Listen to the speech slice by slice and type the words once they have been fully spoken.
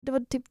det var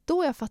typ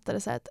då jag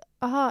fattade så här att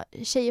aha,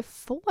 tjejer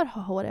får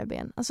ha håriga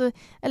ben. Alltså,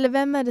 eller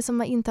vem är det som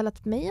har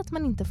intalat mig att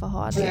man inte får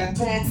ha det?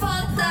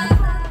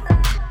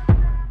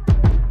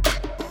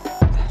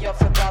 Jag är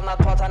förbannad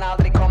på att han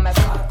aldrig kommer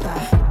fatta.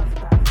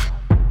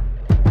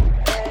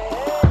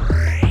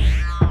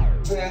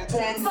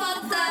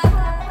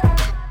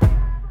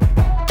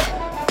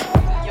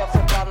 Jag är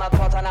förbannad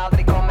på att han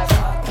aldrig kommer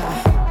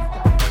fatta.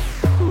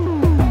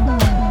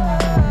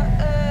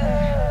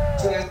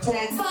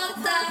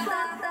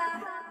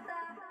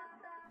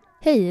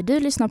 Hej, du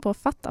lyssnar på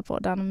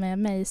Fatta-podden med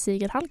mig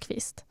Sigrid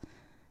Hallqvist.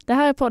 Det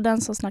här är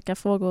podden som snackar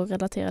frågor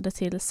relaterade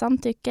till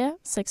samtycke,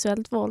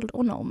 sexuellt våld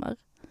och normer.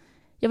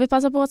 Jag vill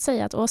passa på att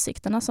säga att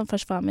åsikterna som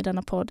förs fram i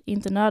denna podd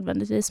inte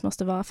nödvändigtvis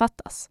måste vara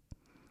fattas.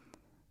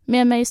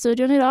 Med mig i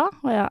studion idag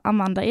har jag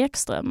Amanda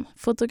Ekström,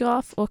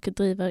 fotograf och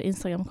driver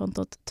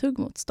Instagramkontot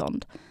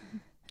Tuggmotstånd,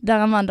 där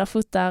Amanda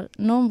fotar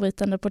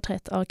normbrytande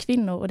porträtt av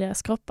kvinnor och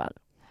deras kroppar.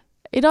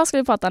 Idag ska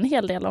vi prata en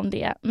hel del om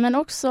det, men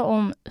också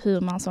om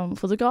hur man som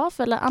fotograf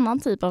eller annan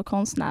typ av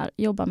konstnär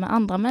jobbar med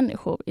andra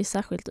människor i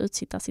särskilt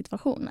utsatta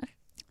situationer.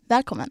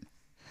 Välkommen!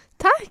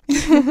 Tack!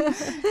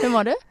 Hur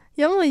mår du?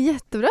 Jag mår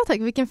jättebra, tack.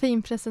 Vilken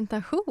fin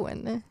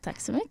presentation. Tack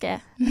så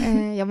mycket.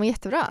 Jag mår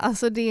jättebra.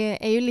 Alltså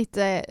det är ju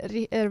lite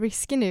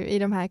risky nu i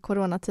de här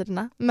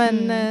coronatiderna.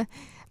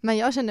 Men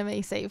jag känner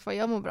mig safe och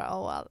jag mår bra.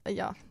 Och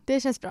ja,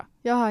 det känns bra.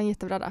 Jag har en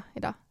jättebra dag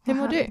idag. Hur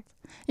mår du?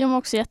 Jag mår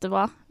också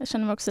jättebra. Jag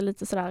känner mig också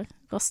lite sådär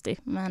rostig.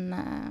 Men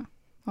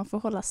man får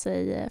hålla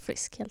sig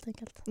frisk helt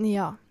enkelt.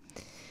 Ja.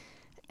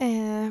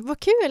 Vad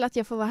kul att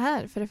jag får vara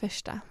här för det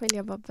första, vill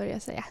jag bara börja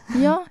säga.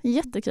 Ja,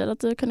 jättekul att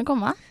du kunde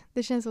komma.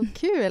 Det känns så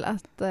kul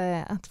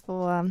att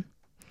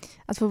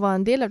få vara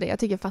en del av det. Jag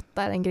tycker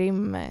Fatta är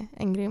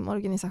en grym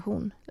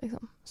organisation.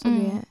 Liksom. Så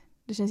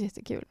det känns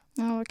jättekul.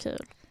 Ja, vad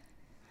kul.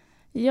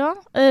 Ja,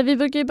 vi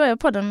brukar ju börja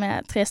podden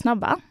med 3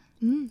 snabba.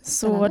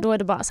 Så då är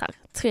det bara så här,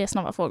 3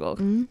 snabba frågor.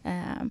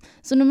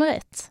 Så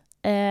nummer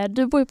 1.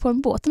 Du bor ju på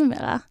en båt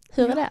numera.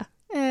 Hur är det?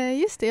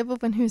 Just det, jag bor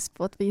på en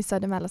husbåt vid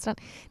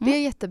Södermälarstrand. Det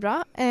är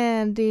jättebra.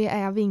 Det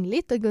är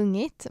vingligt och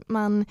gungigt.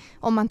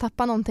 Om man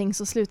tappar någonting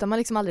så slutar man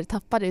liksom aldrig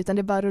tappa det, utan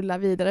det bara rullar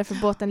vidare, för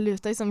båten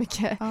lutar ju så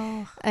mycket.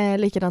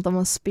 Likadant om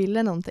man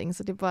spiller någonting,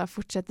 så det bara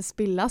fortsätter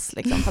spillas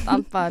liksom, för att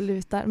allt bara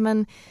lutar.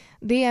 Men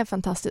det är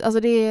fantastiskt. Alltså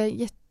det är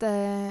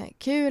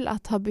jättekul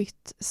att ha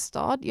bytt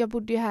stad. Jag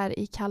bodde ju här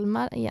i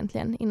Kalmar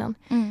egentligen innan.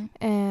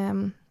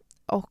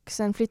 Och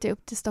sen flyttade jag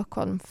upp till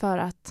Stockholm för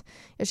att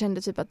jag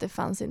kände typ att det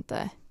fanns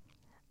inte...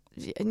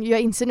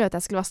 Jag inser nu att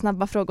det skulle vara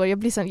snabba frågor.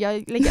 Jag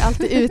lägger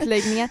alltid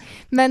utläggningar.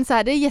 Men så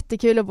här, det är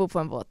jättekul att bo på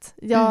en båt.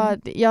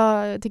 Jag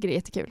tycker det är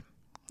jättekul.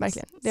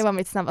 Verkligen. Det var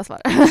mitt snabba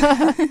svar.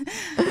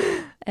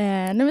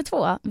 Nummer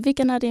 2.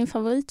 Vilken är din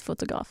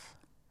favoritfotograf?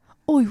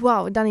 Oj,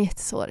 wow. Den är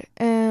jättesvår.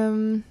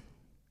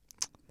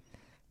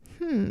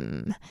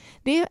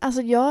 Det är,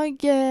 alltså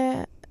jag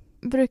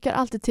brukar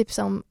alltid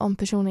tipsa om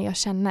personer jag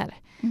känner.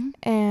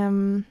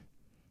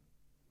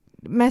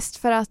 Mest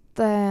för att...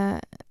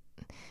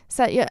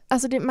 Så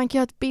här, man kan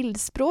ha ett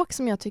bildspråk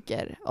som jag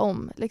tycker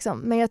om, liksom.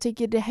 Men jag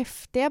tycker det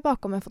häftiga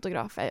bakom en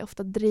fotograf är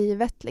ofta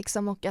drivet,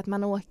 liksom, och att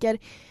man åker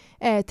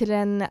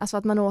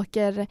att man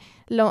åker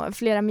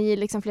flera mil,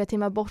 liksom, flera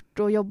timmar bort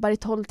och jobbar i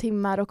 12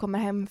 timmar och kommer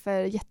hem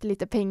för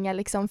jättelite pengar,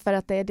 liksom, för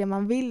att det är det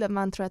man vill och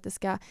man tror att det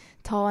ska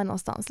ta en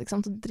någonstans.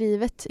 Liksom. Så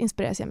drivet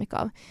inspireras jag mycket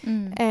av.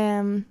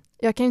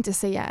 Jag kan inte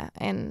säga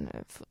en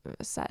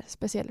så här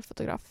speciell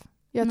fotograf.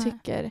 Jag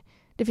tycker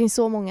det finns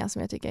så många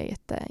som jag tycker är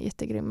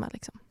jättegrymma,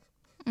 liksom.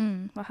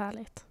 Vad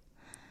härligt.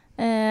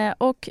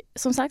 Och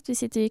som sagt, vi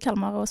sitter i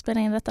Kalmar och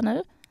spelar in detta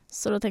nu.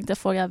 Så då tänkte jag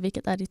fråga,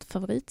 vilket är ditt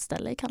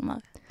favoritställe i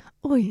Kalmar?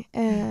 Oj.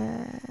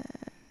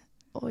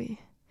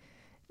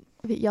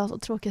 Jag har så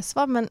tråkiga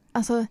svar, men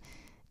alltså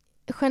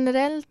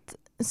generellt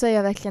så är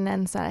jag verkligen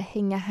en så här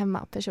hänga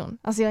hemma person.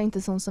 Alltså jag är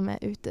inte sån som är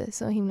ute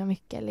så himla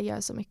mycket eller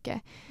gör så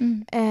mycket.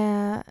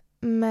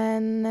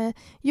 Men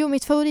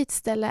mitt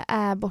favoritställe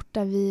är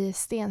borta vid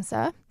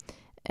Stensö.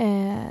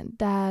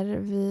 Där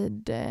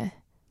vid...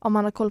 Om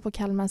man har koll på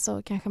Kalmar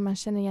så kanske man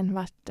känner igen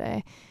vart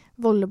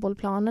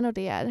volleybollplanen och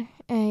det är.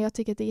 Jag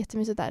tycker att det är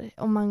jättemysigt där.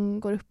 Om man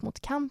går upp mot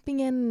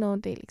campingen och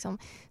det är liksom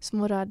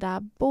små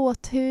röda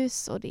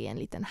båthus och det är en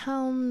liten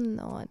hamn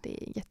och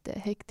det är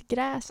jättehögt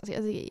gräs. Alltså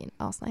jag tycker det är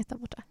asnice där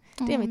borta.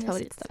 Det är mitt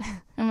favoritställe.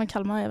 Ja, men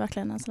Kalmar är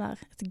verkligen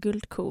ett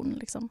guldkorn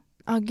liksom.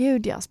 Ja,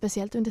 gud ja.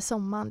 Speciellt under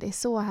sommaren. Det är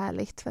så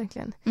härligt,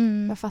 verkligen.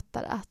 Jag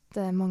fattar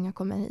att många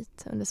kommer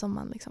hit under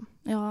sommaren liksom.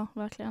 Ja,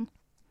 verkligen.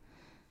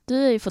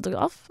 Du är ju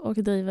fotograf och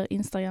driver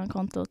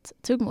Instagram-kontot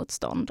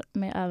Tuggmotstånd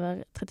med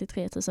över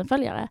 33 000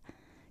 följare.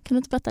 Kan du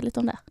inte berätta lite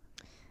om det?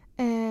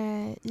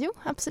 Jo,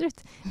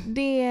 absolut.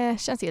 Det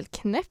känns helt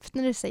knäppt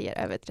när du säger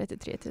över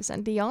 33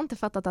 000. Det jag har inte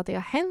fattat att det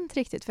har hänt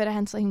riktigt, för det har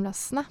hänt så himla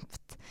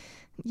snabbt.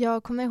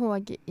 Jag kommer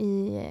ihåg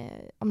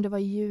om det var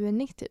i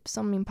juni typ,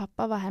 som min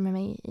pappa var här med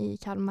mig i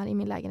Kalmar i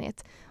min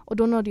lägenhet. Och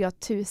då nådde jag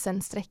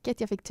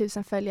 1000-strecket. Jag fick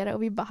 1000 följare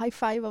och vi bara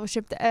high-five och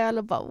köpte öl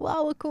och bara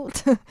wow, vad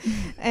coolt.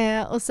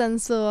 Och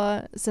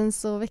sen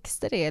så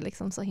växte det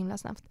liksom så himla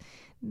snabbt.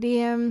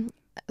 Det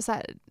så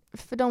här,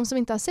 för de som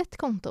inte har sett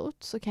kontot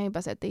så kan jag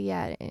bara säga att det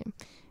är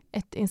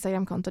ett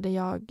Instagramkonto där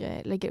jag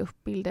lägger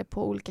upp bilder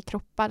på olika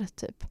kroppar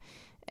typ.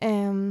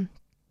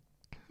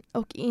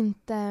 Och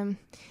inte...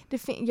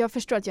 jag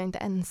förstår att jag inte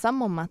är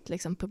ensam om att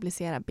liksom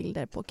publicera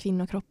bilder på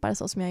kvinnokroppar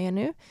så som jag gör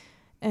nu.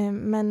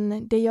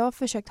 Men det jag har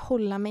försökt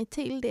hålla mig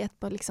till det är att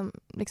bara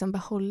liksom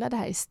behålla det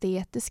här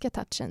estetiska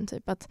touchen.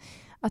 Typ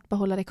att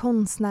behålla det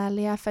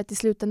konstnärliga. För att i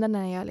slutändan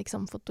när jag är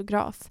liksom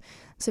fotograf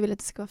så vill jag att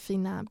det ska vara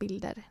fina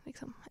bilder.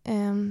 Liksom.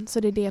 Så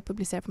det är det jag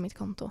publicerar på mitt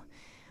konto.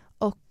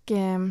 Och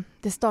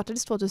det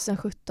startades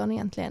 2017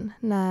 egentligen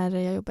när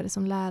jag jobbade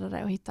som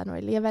lärare och hittade några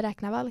elever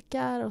räkna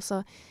valkar. Och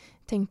så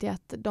tänkte jag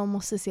att de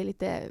måste se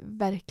lite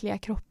verkliga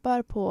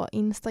kroppar på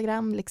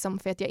Instagram. Liksom,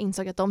 för att jag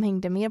insåg att de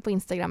hängde mer på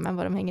Instagram än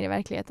vad de hänger i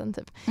verkligheten.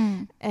 Typ.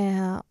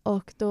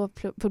 Och då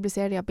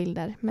publicerade jag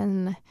bilder.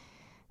 Men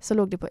så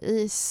låg det på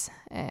is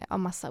av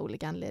massa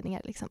olika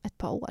anledningar. Liksom, ett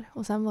par år.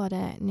 Och sen var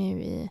det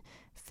nu i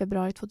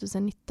februari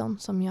 2019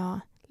 som jag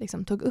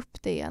liksom tog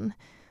upp det igen.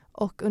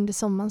 Och under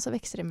sommaren så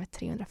växte det med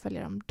 300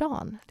 följare om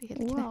dagen. Det är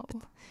helt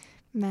knäppt.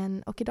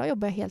 Och idag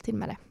jobbar jag heltid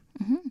med det.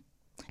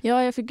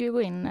 Ja, jag fick ju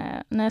gå in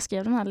när jag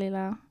skrev den här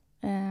lilla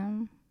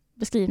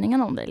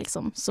beskrivningen om det.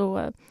 Liksom,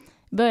 så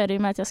började det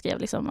med att jag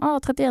skrev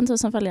 31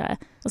 000 följare.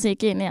 Och så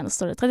gick jag in igen och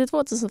stod det 32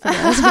 000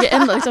 följare. Så fick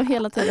jag ändå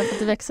hela tiden för att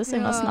det växer så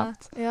himla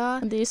snabbt. Ja.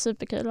 Men det är ju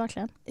superkul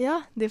verkligen.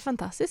 Ja, det är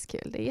fantastiskt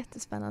kul. Det är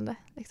jättespännande.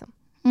 Liksom.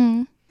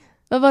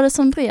 Vad var det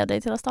som drev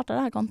dig till att starta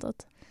det här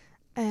kontot?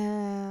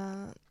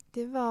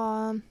 Det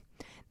var...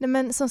 Nej,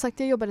 men som sagt,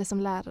 jag jobbade som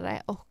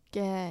lärare och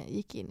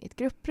gick in i ett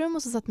grupprum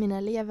och så satt mina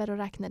elever och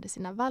räknade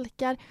sina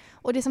valkar.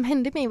 Och det som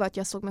hände mig var att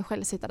jag såg mig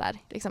själv sitta där.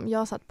 Liksom,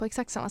 jag satt på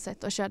exakt samma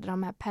sätt och körde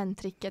de här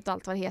pentricket och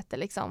allt vad det heter.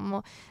 Liksom,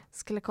 och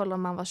skulle kolla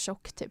om man var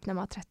tjock typ när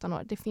man var 13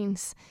 år. Det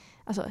finns...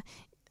 Alltså,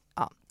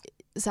 ja,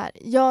 så här,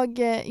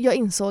 jag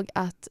insåg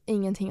att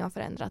ingenting har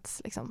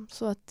förändrats. Liksom.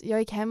 Så att jag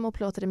gick hem och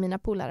plåtade mina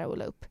polare och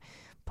la upp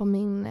på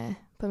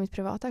mitt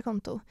privata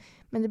konto.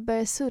 Men det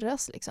började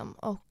surras liksom.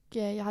 Och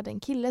jag hade en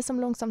kille som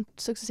långsamt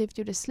successivt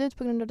gjorde slut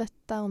på grund av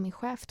detta. Och min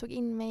chef tog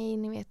in mig,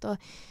 ni vet. Och,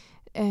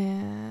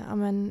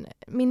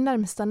 min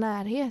närmsta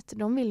närhet,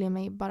 de ville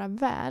mig bara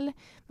väl.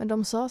 Men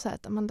de sa så här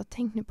att Amanda,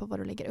 tänk nu på vad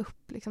du lägger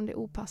upp. Liksom, det är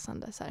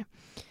opassande. Så här.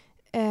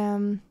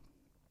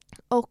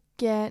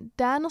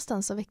 Där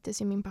någonstans så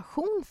väcktes ju min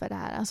passion för det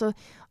här. Alltså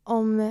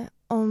om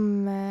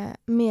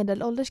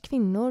medelålders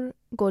kvinnor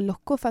går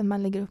locko för att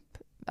man lägger upp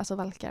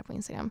valkar på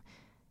Instagram.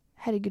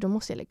 Herregud, då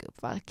måste jag lägga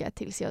upp valkar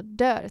tills jag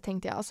dör,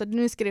 tänkte jag. Alltså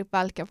nu ska det upp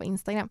valkar på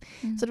Instagram.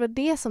 Så det var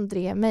det som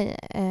drev mig.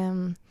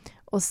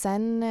 Och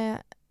sen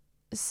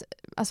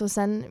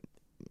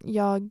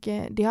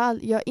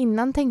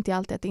innan tänkte jag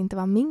alltid att det inte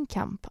var min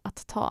kamp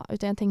att ta.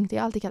 Utan jag tänkte,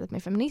 jag har alltid kallat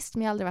mig feminist,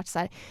 men jag har aldrig varit så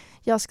här,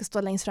 jag ska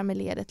stå längst fram i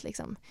ledet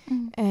liksom.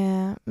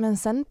 Men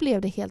sen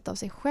blev det helt av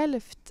sig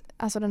självt,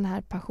 alltså den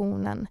här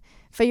passionen.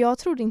 För jag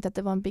trodde inte att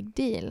det var en big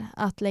deal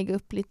att lägga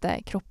upp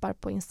lite kroppar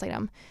på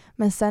Instagram.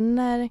 Men sen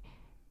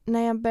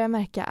när jag började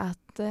märka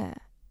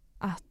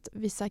att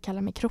vissa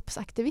kallar mig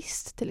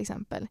kroppsaktivist till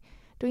exempel,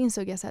 då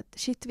insåg jag så att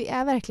shit, vi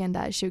är verkligen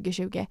där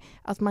 2020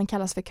 att man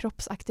kallas för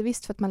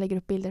kroppsaktivist för att man lägger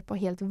upp bilder på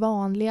helt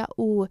vanliga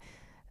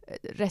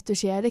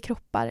oretuscherade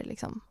kroppar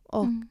liksom.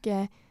 Och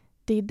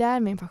det är där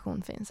min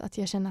passion finns, att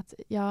jag känner att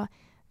jag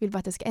vill bara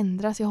att det ska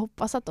ändras. Jag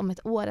hoppas att om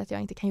ett år att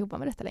jag inte kan jobba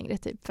med detta längre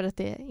typ, för att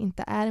det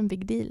inte är en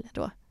big deal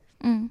då.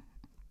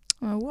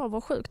 Wow,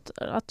 vad sjukt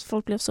att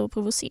folk blev så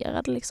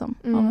provocerade liksom,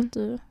 av att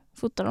du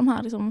fotar de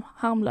här liksom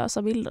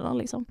harmlösa bilderna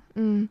liksom.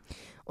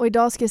 Och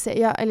idag ska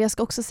jag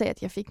ska också säga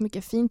att jag fick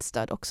mycket fint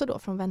stöd också då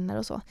från vänner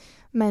och så.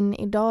 Men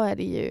idag är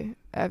det ju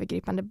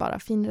övergripande bara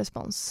fin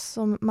respons.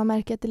 Så man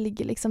märker att det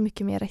ligger liksom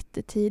mycket mer rätt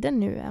i tiden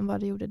nu än vad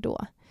det gjorde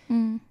då.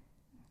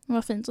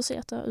 Vad fint att se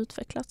att det har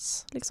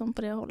utvecklats liksom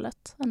på det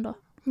hållet ändå.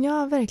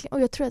 Ja, verkligen.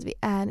 Och jag tror att vi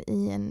är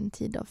i en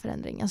tid av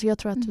förändring. Alltså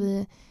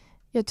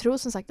jag tror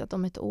som sagt att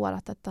om ett år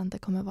att detta inte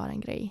kommer vara en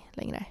grej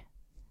längre.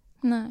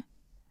 Nej.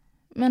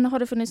 Men har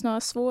det funnits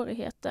några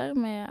svårigheter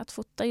med att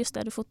fota just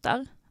det du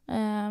fotar?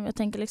 Jag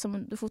tänker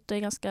liksom, du fotar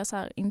ju ganska så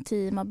här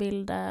intima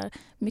bilder,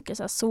 mycket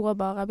så här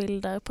sårbara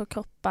bilder på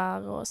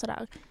kroppar och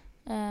sådär.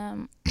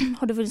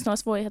 Har det funnits några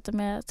svårigheter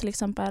med till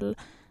exempel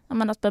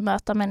att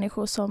bemöta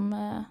människor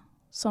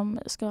som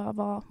ska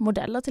vara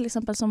modeller till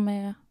exempel, som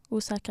är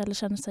osäkra eller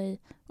känner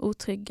sig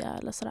otrygga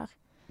eller sådär?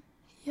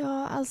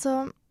 Ja,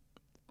 alltså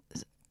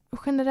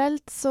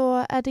generellt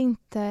så är det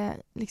inte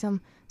liksom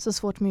så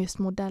svårt med just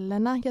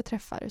modellerna jag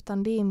träffar,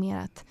 utan det är mer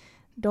att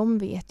de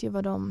vet ju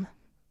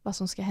vad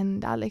som ska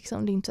hända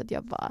liksom. Det är inte så att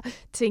jag bara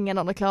tvingar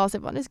någon att klara sig,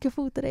 bara nu ska jag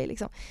fota dig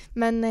liksom.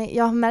 Men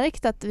jag har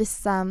märkt att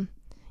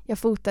jag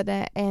fotade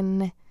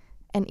en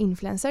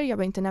influencer, jag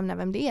vill inte nämna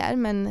vem det är,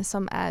 men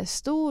som är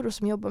stor och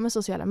som jobbar med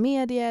sociala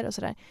medier och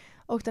sådär.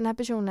 Och den här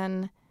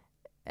personen,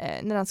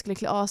 när han skulle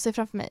klä av sig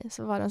framför mig,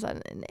 så var den så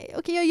här, nej,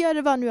 okej, jag gör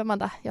det bara nu,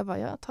 Amanda. Jag bara,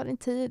 jag tar din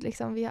tid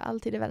liksom, vi har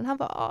alltid i världen. Han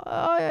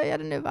bara, jag gör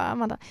det nu bara,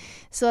 Amanda.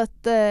 Så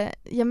att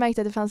jag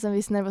märkte att det fanns en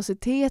viss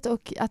nervositet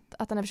och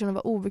att den här personen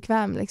var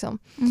obekväm liksom.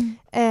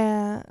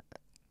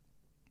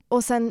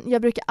 Och sen,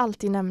 jag brukar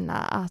alltid nämna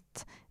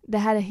att det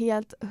här är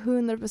helt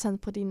 100%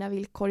 på dina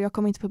villkor. Jag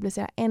kommer inte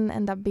publicera en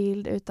enda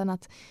bild utan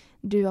att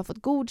du har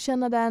fått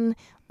godkänna den.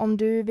 Om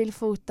du vill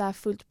fota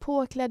fullt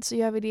påklädd så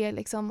gör vi det.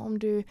 Liksom, om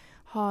du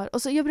har...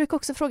 Och så jag brukar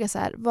också fråga så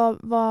här,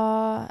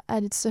 vad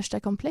är ditt största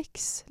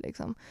komplex?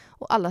 Liksom?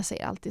 Och alla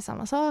säger alltid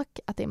samma sak,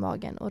 att det är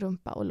magen och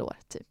rumpa och lår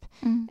typ.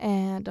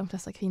 De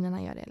flesta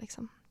kvinnorna gör det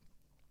liksom.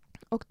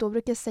 Och då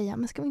brukar jag säga,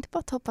 men ska vi inte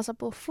bara passa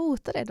på att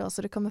fota det då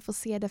så du kommer få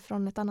se det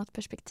från ett annat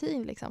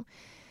perspektiv liksom.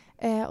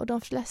 Och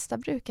de flesta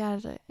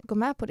brukar gå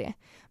med på det.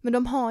 Men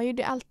de har ju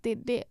det alltid,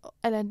 det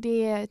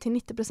är till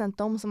 90%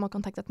 de som har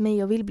kontaktat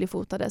mig och vill bli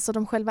fotade. Så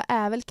de själva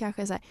är väl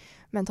kanske så här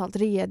mentalt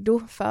redo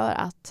för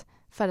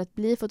att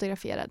bli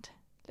fotograferad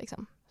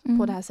liksom,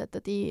 på det här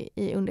sättet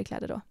i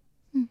underkläder då.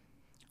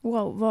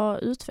 Wow, vad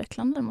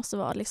utvecklande det måste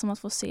vara liksom, att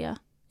få se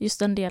just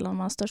den delen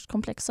man har störst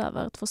komplex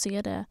över. Att få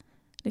se det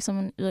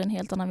liksom, ur en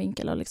helt annan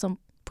vinkel och liksom,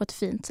 på ett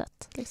fint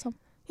sätt. Liksom.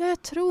 Ja,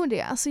 jag tror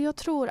det. Alltså, jag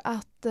tror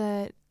att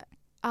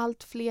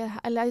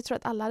jag tror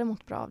att alla hade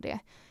mått bra av det.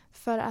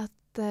 För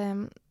att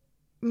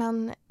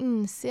man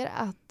inser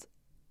att,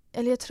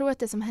 eller jag tror att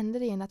det som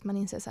händer är att man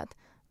inser så att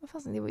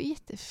det var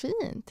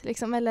jättefint.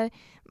 Liksom. Eller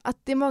att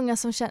det är många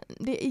som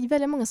det är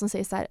väldigt många som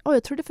säger så här,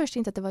 jag trodde först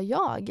inte att det var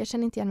jag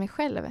känner inte igen mig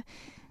själv.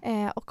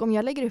 Och om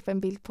jag lägger upp en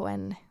bild på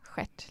en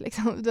stjärt,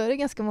 liksom, då är det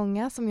ganska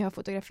många som jag har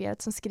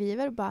fotograferat som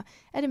skriver bara,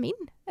 är det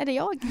min? Är det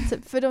jag?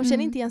 Typ, för de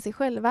känner inte igen sig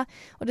själva.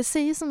 Och det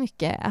säger så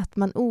mycket att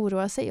man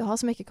oroar sig och har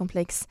så mycket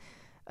komplex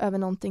över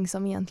någonting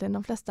som egentligen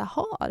de flesta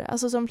har.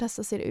 Alltså som de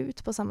flesta ser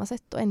ut på samma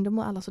sätt och ändå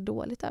mår alla så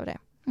dåligt över det.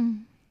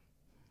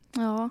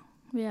 Ja,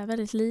 vi är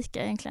väldigt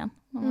lika egentligen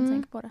om man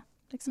tänker på det.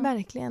 Liksom.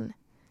 Verkligen.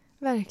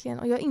 Verkligen.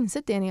 Och jag har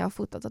insett det när jag har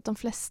fotat att de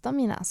flesta av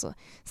mina, alltså,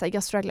 så här,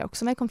 jag strugglar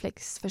också med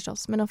komplex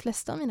förstås, men de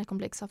flesta av mina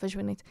komplex har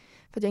försvunnit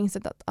för att jag har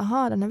insett att den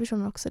här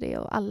personen har också det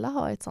och alla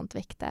har ett sånt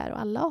väck där och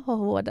alla har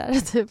hår där.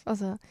 Typ.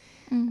 Alltså,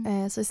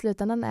 så i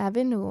slutändan är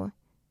vi nog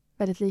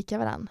väldigt lika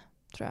varandra,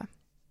 tror jag.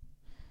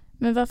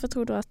 Men varför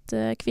tror du att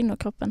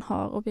kvinnokroppen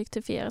har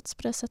objektifierats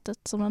på det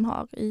sättet som den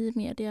har i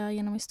media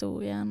genom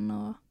historien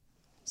och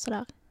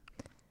sådär?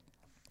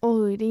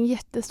 Oj, det är en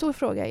jättestor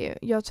fråga ju.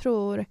 Jag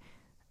tror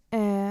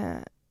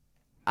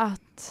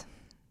att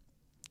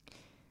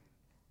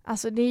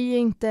alltså det är ju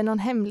inte någon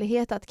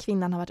hemlighet att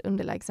kvinnan har varit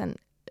underlägsen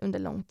under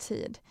lång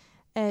tid.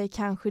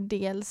 Kanske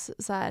dels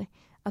så här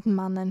att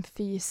mannen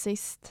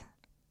fysiskt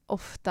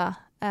ofta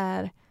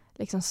är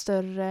liksom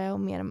större och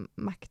mer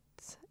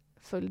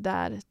maktfull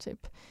där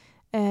typ.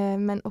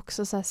 Men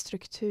också så här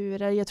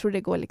strukturer. Jag tror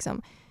det går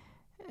liksom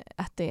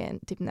att det är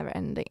typ never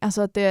ending.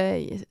 Alltså att det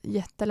är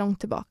jättelångt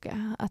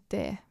tillbaka. Att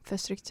det är för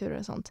strukturer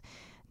och sånt.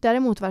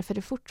 Däremot varför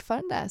det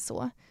fortfarande är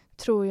så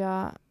tror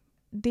jag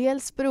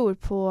dels beror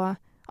på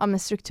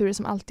strukturer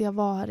som alltid har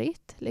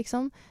varit.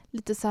 Liksom.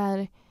 Lite så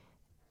här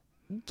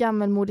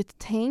gammelmodigt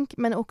tänk.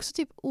 Men också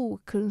typ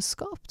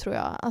okunskap tror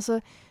jag.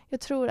 Alltså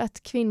jag tror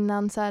att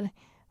kvinnan så här,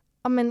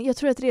 jag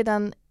tror att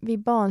redan vid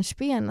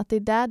barnsben att det är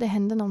där det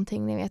händer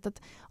någonting. Ni vet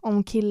att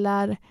om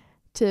killar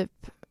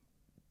typ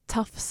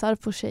tafsar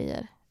på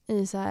tjejer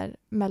i så här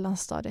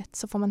mellanstadiet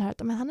så får man höra att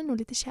han är nog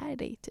lite kär i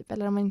dig typ.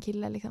 Eller om en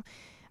kille liksom.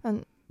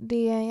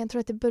 Jag tror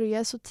att det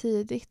börjar så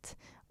tidigt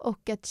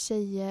och att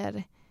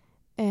tjejer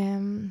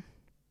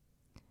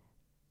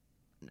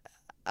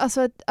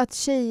alltså att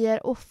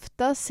tjejer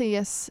ofta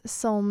ses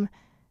som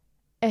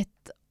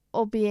ett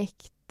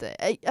objekt.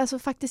 Alltså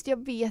faktiskt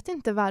jag vet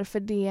inte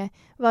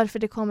varför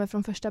det kommer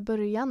från första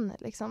början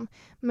liksom.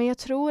 Men jag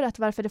tror att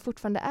varför det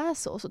fortfarande är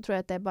så tror jag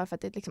att det är bara för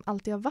att det liksom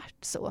alltid har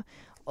varit så.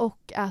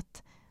 Och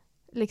att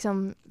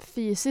liksom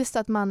fysiskt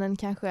att mannen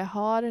kanske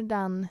har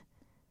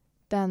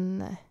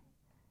den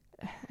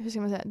hur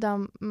ska man säga,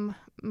 den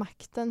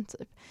makten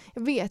typ.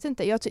 Jag vet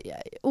inte.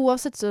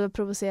 Oavsett så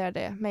provocerar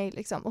det mig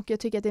liksom. Och jag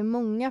tycker att det är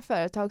många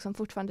företag som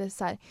fortfarande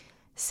så här,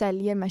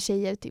 säljer med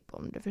tjejer typ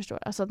om du förstår.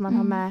 Alltså att man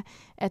har med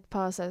ett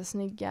par så här,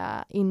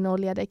 snygga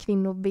inoljade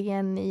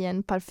kvinnoben i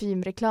en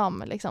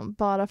parfymreklam liksom.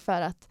 Bara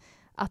för att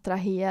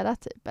attrahera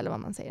typ. Eller vad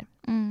man säger.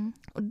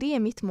 Och det är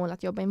mitt mål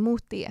att jobba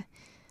emot det.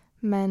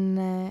 Men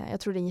jag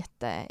tror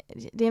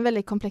det är en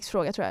väldigt komplex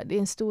fråga tror jag. Det är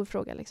en stor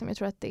fråga liksom. Jag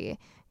tror att det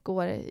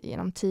går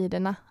genom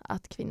tiderna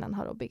att kvinnan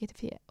har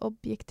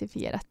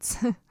objektifierats.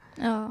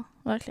 Ja,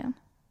 verkligen.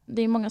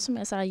 Det är många som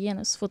är så här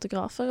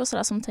genusfotografer och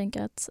sådär som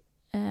tänker att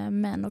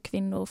män och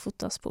kvinnor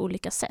fotas på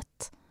olika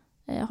sätt.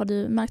 Har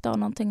du märkt av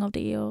någonting av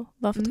det och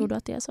varför tror du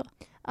att det är så?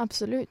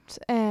 Absolut.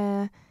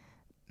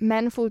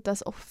 Män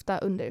fotas ofta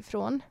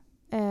underifrån.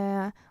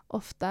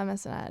 Ofta med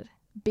sån här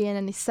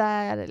benen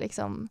isär,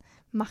 liksom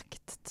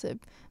makt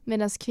typ.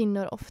 Medan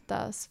kvinnor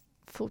oftast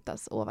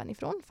fotas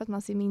ovanifrån för att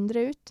man ser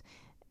mindre ut.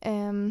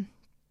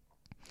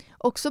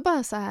 Också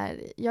bara så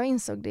här, jag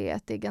insåg det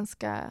att det är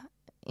ganska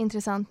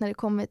intressant när det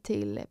kommer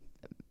till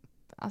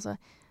alltså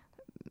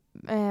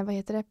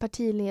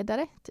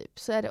partiledare typ,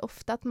 så är det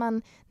ofta att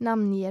man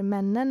namnger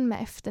männen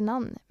med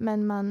efternamn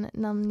men man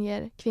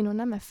namnger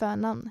kvinnorna med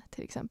förnamn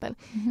till exempel.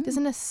 Det är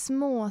sådana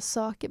små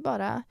saker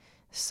bara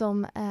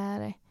som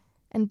är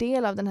en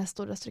del av den här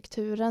stora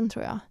strukturen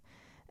tror jag.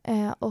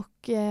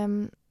 Och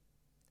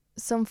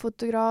som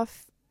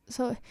fotograf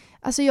så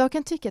alltså jag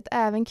kan tycka att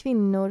även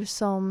kvinnor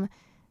som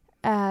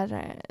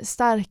är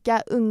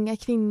starka, unga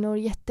kvinnor,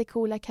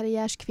 jättekola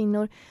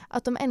karriärskvinnor,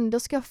 att de ändå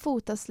ska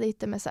fotas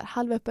lite med så här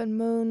halvöppen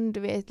mun, du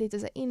vet, lite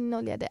så här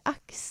inoljade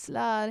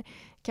axlar,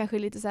 kanske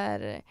lite så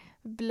här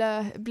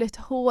blött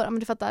hår, men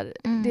du fattar,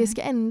 det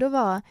ska ändå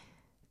vara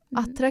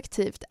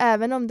attraktivt,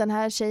 även om den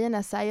här tjejen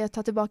är så här, jag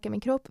tar tillbaka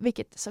min kropp,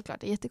 vilket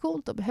såklart är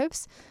jättecoolt och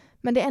behövs,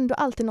 men det är ändå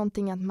alltid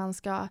någonting att man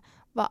ska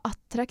vara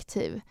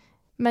attraktiv.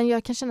 Men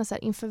jag kan känna så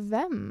här, inför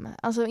vem?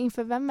 Alltså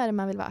inför vem är det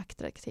man vill vara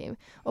attraktiv?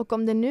 Och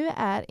om det nu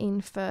är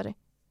inför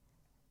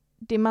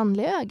det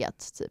manliga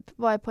ögat, typ,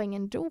 vad är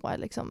poängen då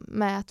liksom,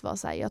 med att vara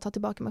så här, jag tar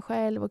tillbaka mig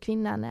själv och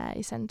kvinnan är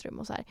i centrum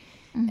och så här.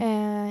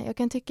 Jag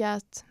kan tycka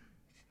att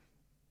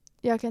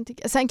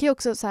sen kan jag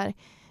också så här,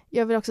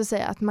 jag vill också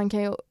säga att man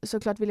kan ju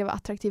såklart vilja vara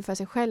attraktiv för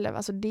sig själv.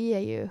 Alltså det är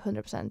ju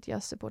 100%,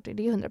 jag supportar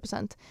det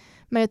 100%.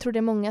 Men jag tror det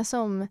är många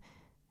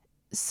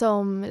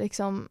som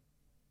liksom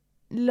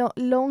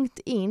långt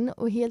in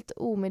och helt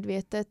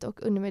omedvetet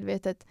och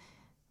undermedvetet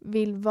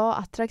vill vara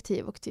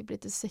attraktiv och typ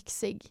lite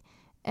sexig.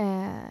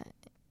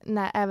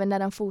 Även när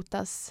den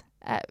fotas.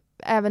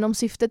 Även om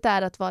syftet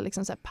är att vara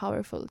liksom så här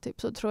powerful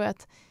typ, så tror jag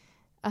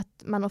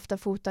att man ofta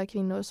fotar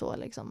kvinnor så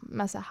liksom,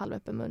 med så här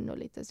halvöppen mun och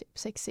lite typ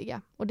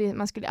sexiga. Och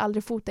man skulle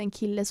aldrig fota en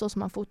kille så som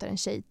man fotar en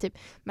tjej typ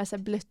med så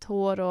här blött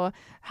hår och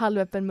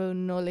halvöppen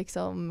mun och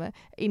liksom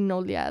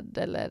inoljad,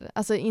 eller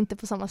alltså inte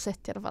på samma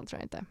sätt i alla fall, tror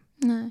jag inte.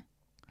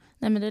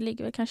 Nej, men det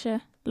ligger väl kanske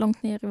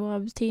långt ner i våra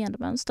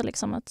beteendemönster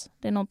liksom, att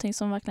det är någonting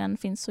som verkligen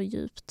finns så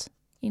djupt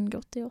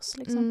ingått i oss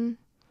liksom.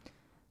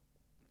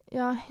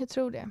 Ja, jag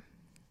tror det.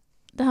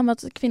 Det här med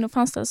att kvinnor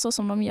framställs så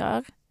som de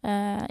gör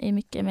i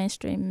mycket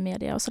mainstream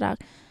media och sådär.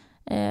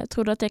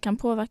 Tror du att det kan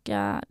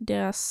påverka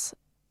deras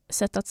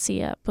sätt att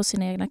se på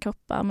sina egna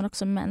kroppar, men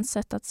också mäns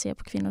sätt att se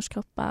på kvinnors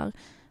kroppar,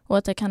 och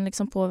att det kan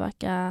liksom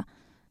påverka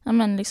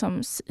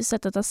liksom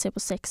sättet att se på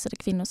sex eller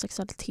kvinnors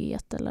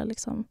sexualitet eller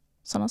liksom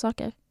sådana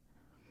saker?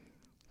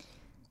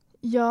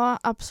 Ja,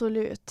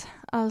 absolut.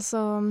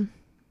 Alltså,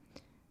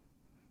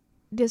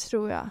 det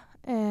tror jag.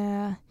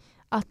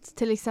 Att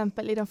till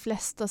exempel i de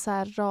flesta så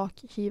här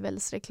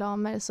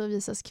rakhyvelsreklamer så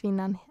visas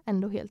kvinnan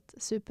ändå helt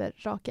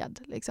superrakad.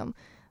 Liksom.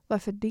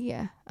 Varför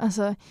det?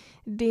 Alltså,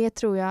 det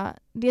tror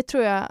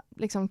jag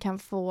liksom kan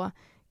få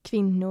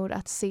kvinnor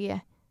att se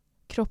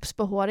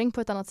kroppsbehåring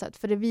på ett annat sätt.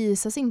 För det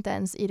visas inte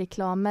ens i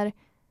reklamer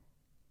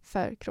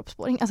för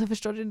kroppsbehåring. Alltså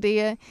förstår du?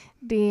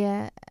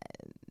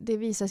 Det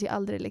visas ju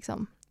aldrig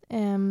liksom.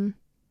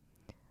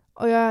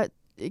 Och jag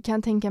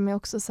kan tänka mig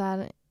också så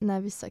här,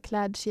 när vissa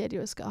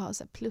klädkedjor ska ha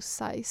så här plus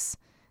size,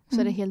 så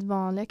är det helt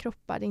vanliga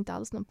kroppar, det är inte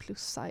alls någon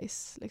plus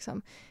size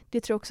liksom.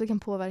 Det tror jag också kan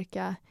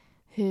påverka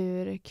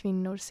hur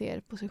kvinnor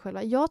ser på sig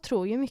själva. Jag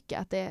tror ju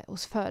mycket att det är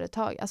hos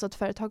företag, alltså att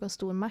företag har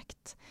stor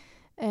makt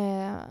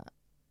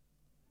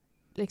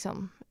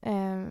liksom.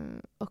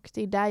 Och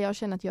det är där jag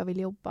känner att jag vill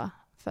jobba,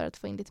 för att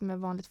få in lite mer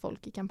vanligt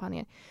folk i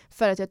kampanjer,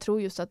 för att jag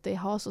tror just att det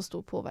har så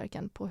stor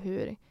påverkan på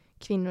hur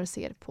kvinnor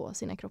ser på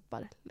sina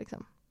kroppar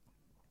liksom.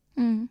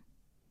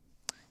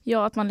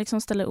 Ja, att man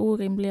liksom ställer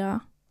orimliga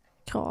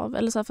krav,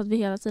 eller så här, för att vi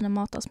hela tiden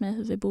matas med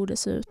hur vi borde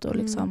se ut och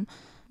liksom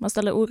man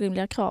ställer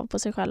orimliga krav på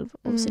sig själv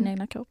och sin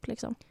egna kropp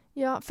liksom.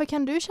 Ja, för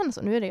kan du känna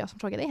så, nu är det jag som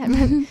frågar dig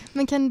här,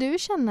 men kan du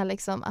känna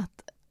liksom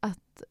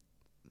att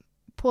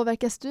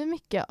påverkas du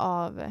mycket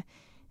av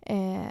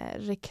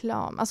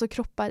reklam, alltså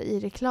kroppar i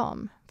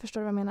reklam?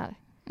 Förstår du vad jag menar?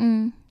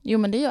 Jo,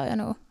 men det gör jag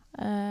nog.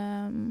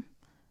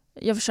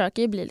 Jag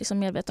försöker ju bli liksom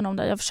medveten om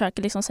det. Jag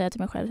försöker liksom säga till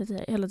mig själv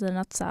hela tiden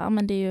att så här,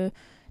 men det är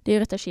ju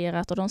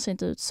retuscherat och de ser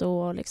inte ut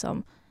så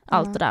liksom,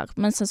 allt det där.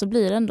 Men sen så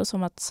blir det ändå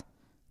som att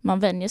man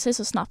vänjer sig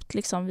så snabbt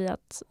liksom vid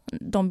att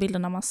de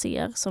bilderna man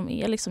ser som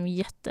är liksom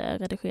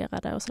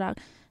jätteredigerade och sådär,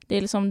 det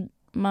är liksom,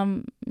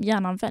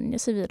 hjärnan vänjer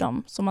sig vid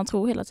dem, så man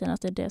tror hela tiden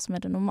att det är det som är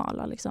det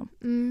normala liksom.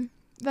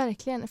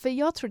 Verkligen, för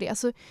jag tror det.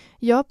 Alltså,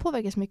 jag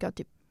påverkas mycket av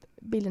typ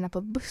bilderna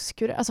på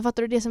busskurer. Alltså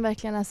fattar du, det som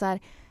verkligen är så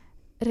här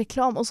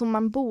reklam och som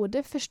man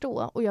borde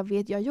förstå, och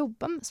jag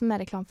jobbar med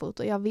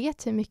reklamfoto och jag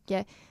vet hur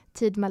mycket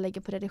tid man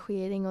lägger på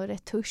redigering och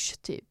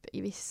retusch typ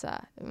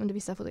under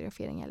vissa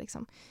fotograferingar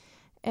liksom.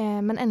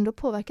 Men ändå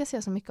påverkas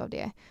jag så mycket av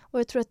det. Och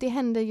jag tror att det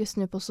händer just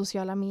nu på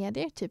sociala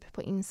medier, typ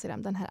på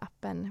Instagram, den här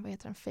appen, vad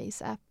heter den,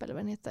 Face App eller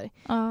vad den heter.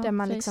 Där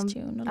man liksom,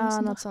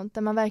 något sånt,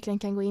 där man verkligen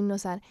kan gå in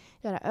och så här,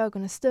 göra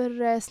ögonen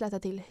större, släta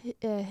till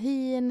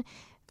hyn,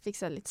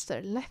 fixa lite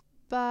större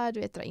läppar, du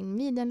vet, dra in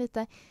midjan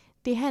lite.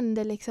 Det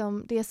händer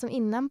liksom, det som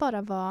innan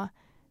bara var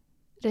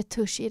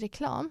retusch i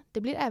reklam,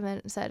 det blir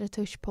även så här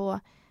retusch på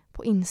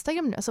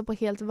Instagram nu, alltså på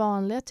helt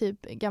vanliga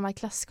typ gammal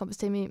klasskompis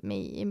till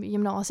mig i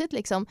gymnasiet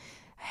liksom.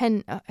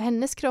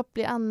 Hennes kropp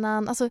blir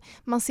annan, alltså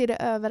man ser det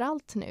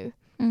överallt nu.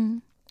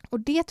 Och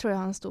det tror jag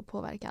har en stor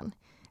påverkan.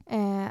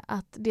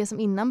 Att det som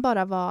innan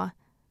bara var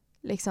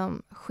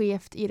liksom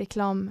skevt i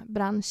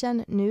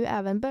reklambranschen nu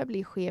även börjar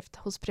bli skevt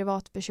hos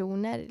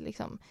privatpersoner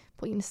liksom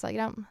på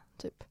Instagram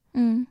typ.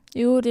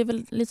 Jo, det är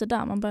väl lite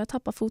där man börjar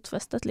tappa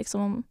fotfästet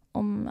liksom,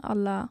 om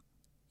alla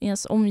i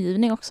ens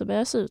omgivning också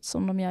börjar se ut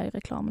som de gör i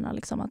reklamerna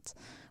liksom, att,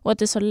 Och att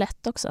det är så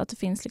lätt också att det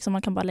finns liksom,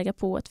 man kan bara lägga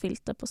på ett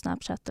filter på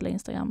Snapchat eller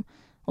Instagram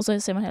och så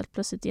ser man helt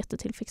plötsligt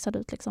jättetillfixad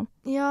ut liksom.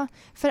 Ja,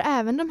 för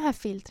även de här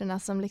filtrerna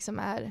som liksom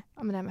är,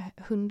 ja men det här med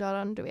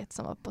hundöron du vet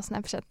som var på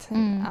Snapchat.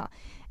 Ja.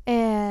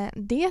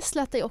 Det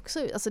slätar ju också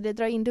ut, alltså det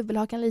drar in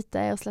dubbelhakan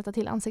lite och slätar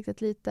till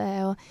ansiktet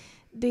lite och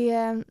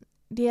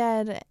det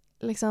är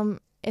liksom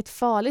ett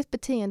farligt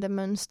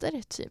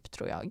beteendemönster typ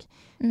tror jag.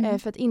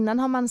 För att innan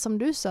har man som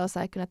du sa så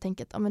här, kunnat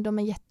tänka att men de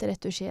är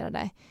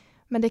jätteretuscherade.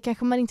 Men det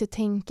kanske man inte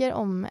tänker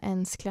om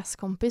ens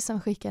klasskompis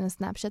som skickar en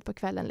Snapchat på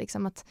kvällen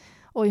liksom att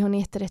oj hon är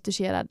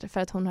jätteretuscherad för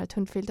att hon har ett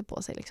hundfilter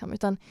på sig liksom.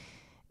 Utan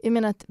jag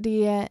menar att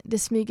det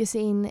smyger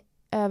sig in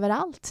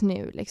överallt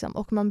nu liksom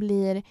och man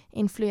blir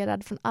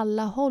influerad från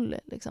alla håll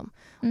liksom.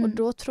 Och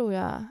då tror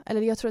jag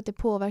att det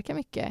påverkar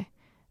mycket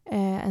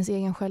ens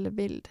egen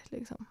självbild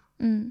liksom.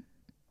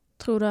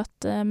 Tror du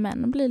att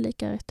män blir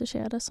lika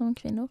retuscherade som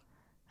kvinnor?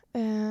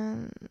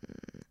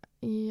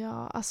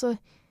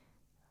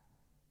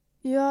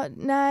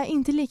 Nej,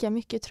 inte lika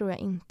mycket tror jag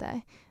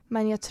inte.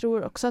 Men jag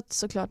tror också att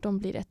såklart de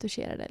blir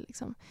retuscherade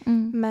liksom.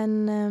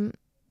 Men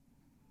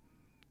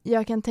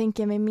jag kan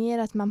tänka mig mer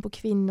att man på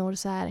kvinnor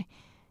så här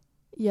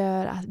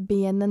gör att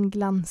benen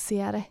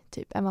glansigare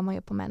typ än vad man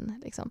gör på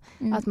män liksom.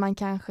 Att man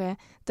kanske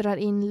drar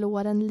in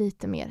låren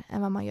lite mer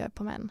än vad man gör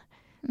på män.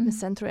 Men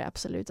sen tror jag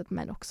absolut att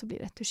män också blir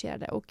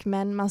retuscherade. Och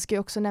man ska ju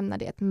också nämna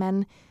det att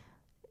män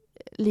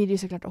lider ju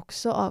såklart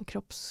också av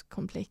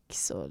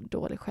kroppskomplex och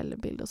dålig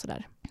självbild och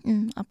sådär.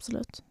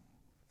 Absolut.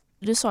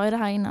 Du sa ju det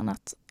här innan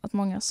att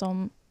många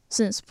som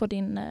syns på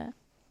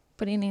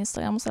din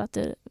Instagram och så att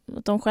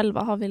de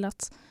själva har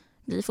velat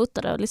bli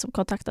fotade och liksom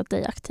kontaktat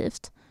dig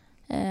aktivt.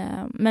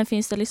 Men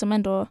finns det liksom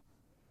ändå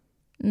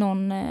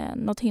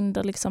något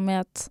hinder liksom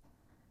med att,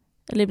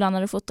 eller ibland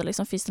när du fotar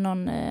liksom, finns det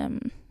någon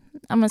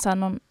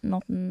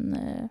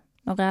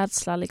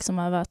rädsla liksom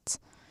över att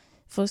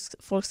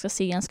folk ska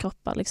se ens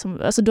kroppar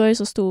liksom. Alltså du har ju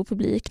så stor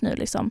publik nu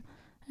liksom.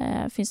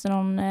 Finns det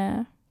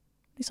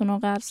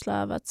någon rädsla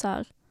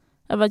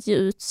över att ge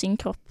ut sin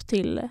kropp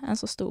till en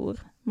så stor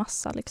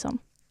massa liksom?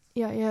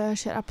 Ja, jag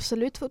kör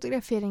absolut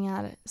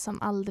fotograferingar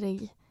som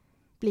aldrig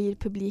blir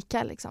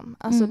publika liksom.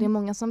 Alltså det är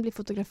många som blir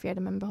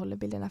fotograferade men behåller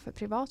bilderna för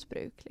privat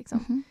bruk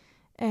liksom.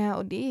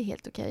 Och det är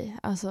helt okej.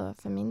 Alltså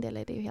för min del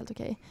är det ju helt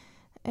okej.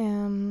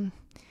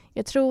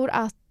 Jag tror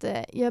att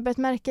jag har börjat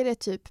märka det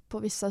typ på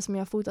vissa som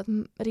jag har fotat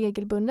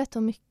regelbundet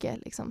och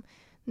mycket liksom.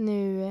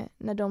 Nu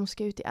när de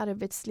ska ut i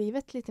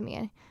arbetslivet lite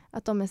mer.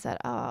 Att de är så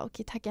här,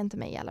 okej, tacka inte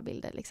mig i alla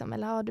bilder liksom.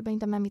 Eller du behöver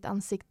inte ha med mitt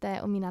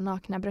ansikte och mina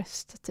nakna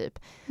bröst typ.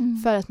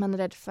 För att man är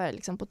rädd för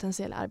liksom,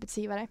 potentiella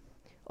arbetsgivare.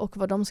 Och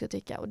vad de ska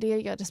tycka. Och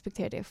jag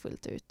respekterar det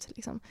fullt ut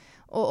liksom.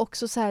 Och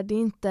också så här, det är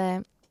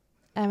inte,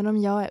 även om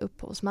jag är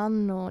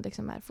upphovsman och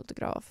liksom är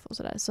fotograf och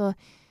sådär. Så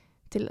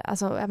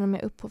även om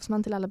jag är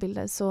upphovsman till alla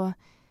bilder så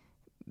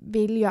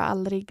vill jag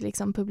aldrig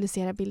liksom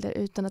publicera bilder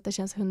utan att det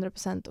känns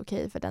 100%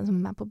 okej för den som är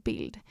med på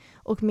bild.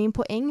 Och min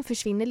poäng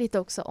försvinner lite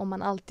också om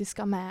man alltid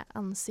ska med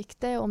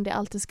ansikte, om det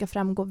alltid ska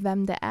framgå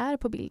vem det är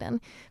på bilden.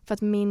 För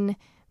att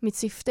mitt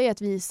syfte är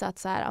att visa att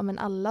så här, ja, men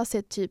alla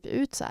ser typ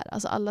ut så här.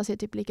 Alltså alla ser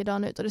typ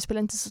likadan ut och det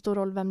spelar inte så stor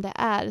roll vem det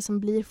är som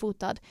blir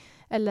fotad.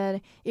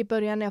 Eller i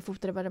början när jag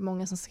fotade var det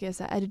många som skrev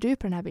så här, är det du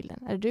på den här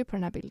bilden? Är det du på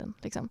den här bilden?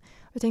 Liksom.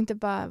 Och jag tänkte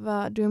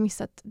bara, du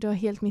har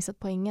helt missat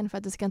poängen för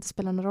att det ska inte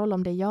spela någon roll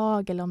om det är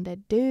jag eller om det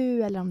är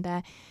du eller om det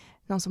är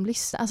någon som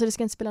lyssnar. Alltså det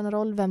ska inte spela någon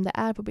roll vem det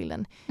är på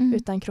bilden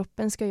utan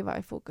kroppen ska ju vara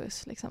i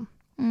fokus liksom.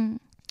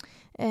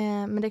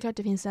 Men det är klart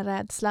det finns en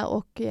rädsla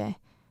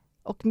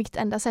och mitt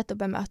enda sätt att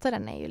bemöta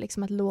den är ju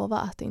liksom att lova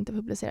att inte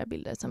publicera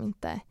bilder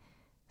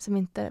som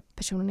inte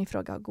personen i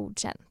fråga har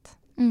godkänt.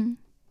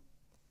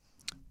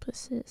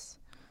 Precis.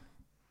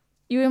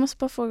 Jo, jag måste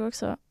bara fråga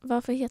också,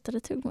 varför heter det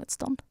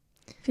tuggmotstånd?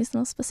 Finns det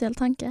någon speciell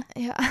tanke?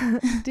 Ja,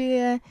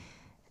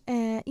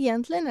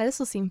 egentligen är det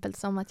så simpelt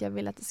som att jag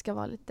vill att det ska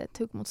vara lite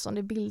tuggmotstånd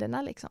i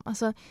bilderna liksom.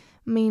 Alltså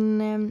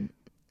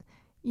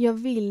jag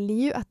vill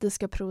ju att det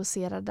ska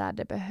provocera där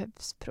det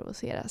behövs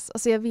provoceras.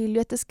 Alltså jag vill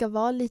ju att det ska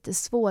vara lite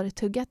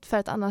svårtuggat för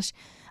att annars,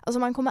 alltså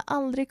man kommer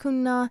aldrig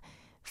kunna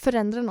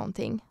förändra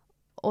någonting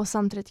och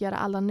samtidigt göra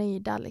alla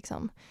nöjda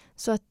liksom.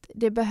 Så att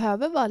det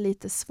behöver vara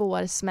lite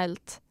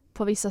svårsmält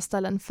på vissa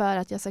ställen för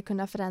att jag ska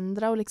kunna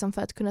förändra och liksom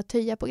för att kunna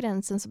töja på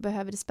gränsen så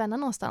behöver det spänna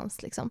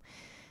någonstans liksom.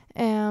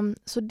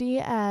 Så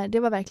det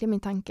var verkligen min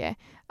tanke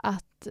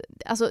att,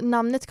 alltså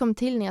namnet kom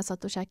till när jag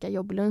satt och käkade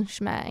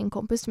jobblunch med en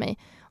kompis till mig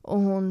och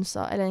hon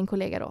sa, eller en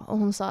kollega då, och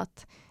hon sa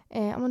att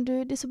men det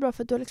är så bra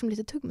för att du har liksom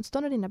lite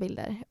tuggmotstånd i dina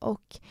bilder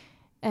och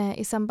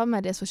i samband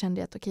med det så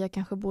kände jag att jag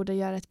kanske borde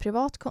göra ett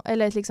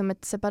eller liksom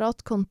ett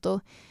separat konto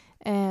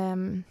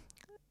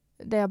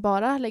där jag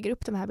bara lägger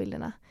upp de här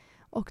bilderna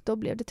och då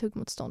blev det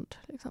tuggmotstånd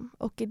liksom.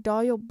 Och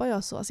idag jobbar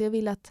jag så, alltså jag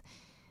vill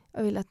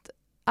att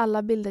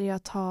alla bilder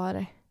jag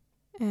tar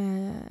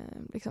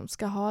liksom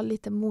ska ha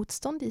lite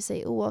motstånd i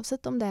sig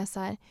oavsett om det är så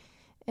här,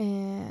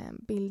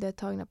 bilder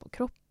tagna på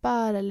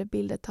kroppar eller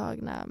bilder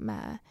tagna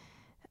med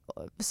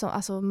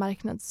alltså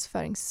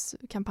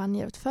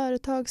marknadsföringskampanjer åt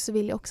företag, så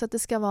vill jag också att det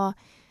ska vara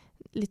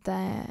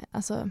lite,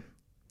 alltså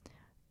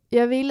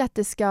jag vill att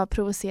det ska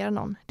provocera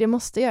någon. Det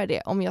måste göra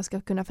det. Om jag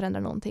ska kunna förändra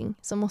någonting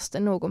så måste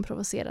någon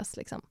provoceras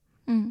liksom.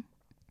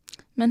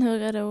 Men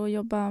hur är det att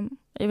jobba,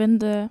 jag vet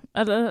inte,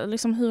 eller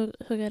liksom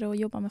hur är det att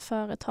jobba med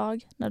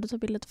företag när du tar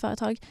bilder till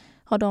företag?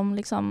 Har de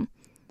liksom,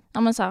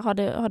 ja men så här,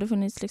 har det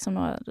funnits liksom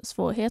några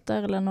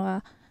svårigheter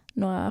eller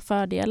några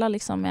fördelar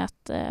liksom med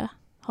att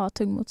ha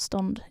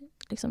tuggmotstånd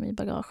liksom i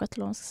bagaget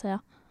eller vad man ska säga?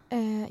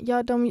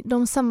 Ja,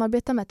 de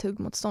samarbetar med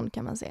tuggmotstånd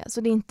kan man säga.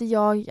 Så det är inte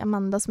jag,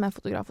 Amanda, som är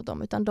fotograf åt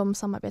dem, utan de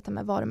samarbetar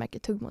med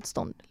varumärket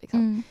tuggmotstånd.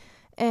 Liksom.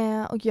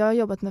 Och jag har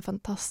jobbat med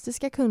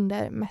fantastiska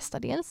kunder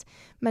mestadels.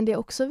 Men det är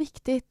också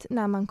viktigt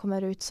när man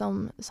kommer ut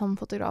som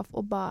fotograf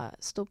och bara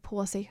stå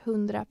på sig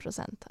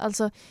 100%.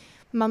 Alltså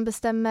man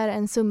bestämmer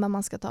en summa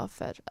man ska ta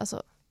för,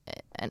 alltså,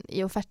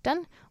 i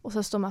offerten. Och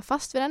så står man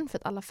fast vid den för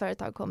att alla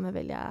företag kommer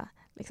vilja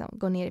liksom,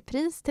 gå ner i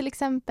pris till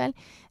exempel.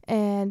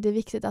 Det är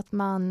viktigt att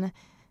man...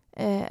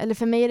 eller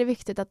för mig är det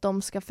viktigt att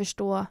de ska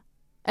förstå,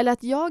 eller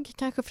att jag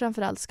kanske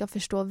framförallt ska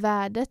förstå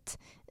värdet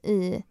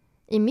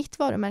i mitt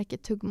varumärke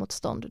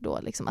tuggmotstånd då,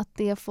 liksom att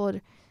det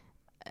får,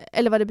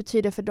 eller vad det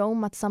betyder för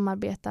dem att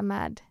samarbeta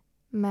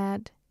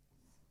med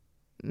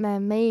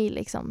mig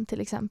liksom,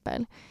 till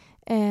exempel.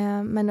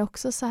 Men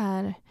också så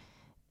här,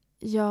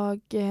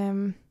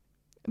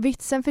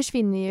 vitsen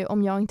försvinner ju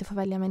om jag inte får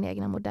välja mina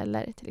egna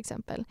modeller till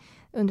exempel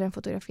under en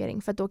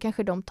fotografering, för att då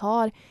kanske de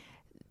tar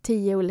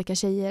 10 olika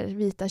tjejer,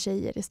 vita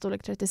tjejer i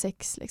storlek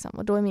 36 liksom,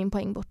 och då är min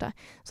poäng borta.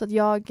 Så att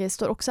jag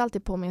står också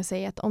alltid på mig och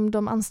säger att om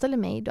de anställer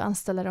mig, då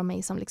anställer de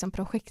mig som liksom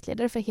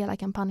projektledare för hela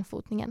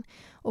kampanjfotningen.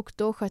 Och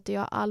då sköter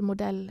jag all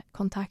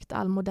modellkontakt,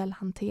 all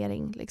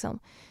modellhantering liksom.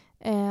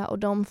 Och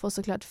de får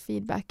såklart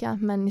feedbacka,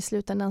 men i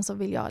slutändan så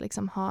vill jag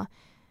liksom ha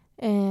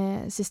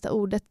sista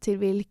ordet till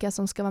vilka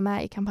som ska vara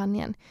med i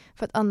kampanjen.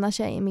 För att annars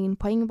är min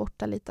poäng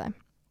borta lite.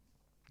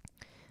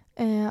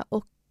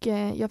 Och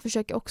jag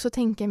försöker också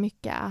tänka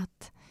mycket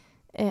att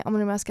om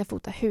jag ska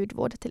fota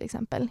hudvård till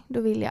exempel,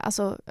 då vill jag,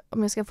 alltså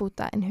om jag ska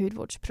fota en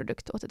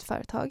hudvårdsprodukt åt ett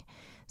företag,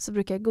 så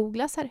brukar jag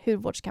googla så här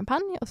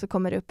hudvårdskampanj och så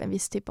kommer det upp en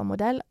viss typ av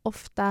modell.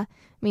 Ofta,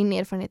 min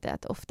erfarenhet är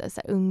att ofta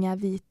så här unga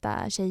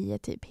vita tjejer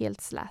typ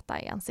helt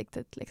släta i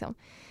ansiktet liksom.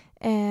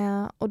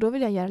 Och då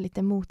vill jag göra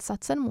lite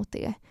motsatsen mot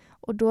det.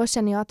 Och då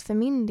känner jag att för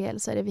min del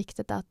så är det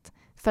viktigt att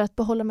för att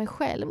behålla mig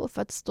själv och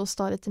för att stå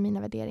stadigt i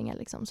mina värderingar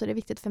liksom, så är det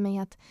viktigt för mig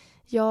att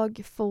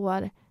jag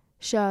får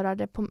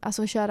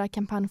köra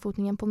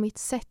kampanjfotningen på mitt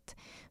sätt.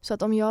 Så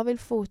att om jag vill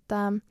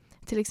fota,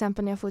 till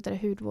exempel när jag fotade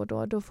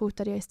hudvård då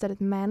fotade jag istället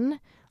män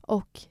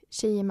och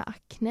tjejer med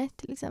akne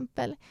till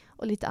exempel.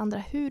 Och lite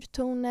andra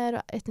hudtoner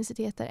och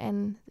etniciteter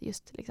än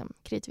just liksom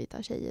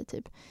kritvita tjejer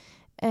typ.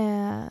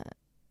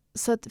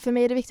 Så att för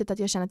mig är det viktigt att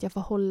jag känner att jag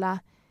får hålla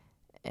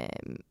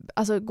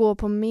alltså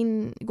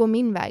gå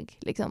min väg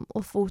liksom,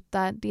 och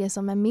fota det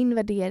som är min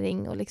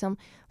värdering och liksom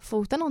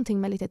fota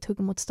någonting med lite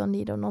tuggmotstånd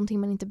i det och någonting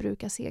man inte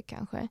brukar se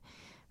kanske.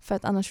 För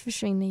att annars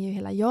försvinner ju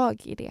hela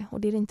jag i det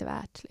och det är det inte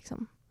värt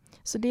liksom.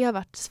 Så det har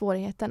varit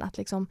svårigheten att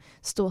liksom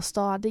stå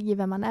stadig i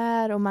vem man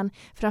är, och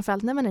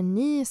framförallt när man är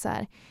ny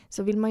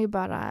så vill man ju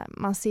bara,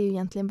 man ser ju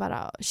egentligen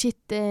bara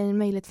shit, är det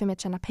möjligt för mig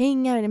att tjäna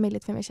pengar, är det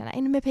möjligt för mig att tjäna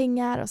ännu mer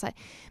pengar och så här.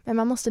 Men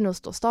man måste nog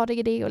stå stadig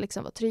i det och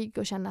liksom vara trygg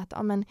och känna att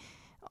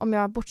om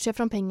jag bortser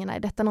från pengarna, är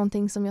detta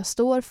någonting som jag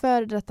står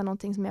för? Är detta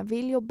någonting som jag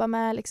vill jobba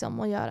med liksom,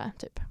 och göra?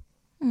 Typ.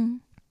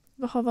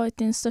 Vad har varit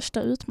din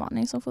största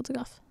utmaning som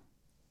fotograf?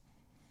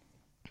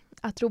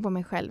 Att tro på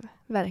mig själv,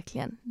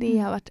 verkligen. Det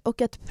har varit,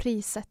 och att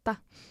prissätta.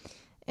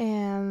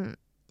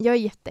 Jag är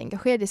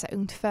jätteengagerad i så här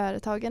ungt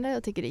företagande.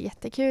 Jag tycker det är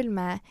jättekul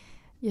med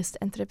just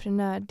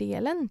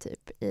entreprenördelen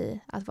typ,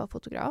 i att vara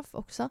fotograf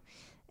också.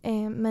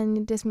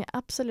 Men det som jag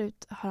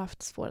absolut har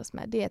haft svårast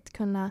med, det är att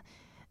kunna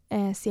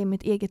se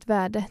mitt eget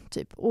värde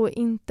typ, och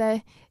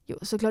inte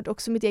såklart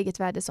också mitt eget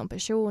värde som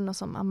person och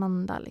som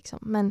Amanda liksom,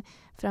 men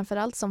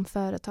framförallt som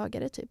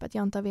företagare typ, att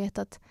jag inte har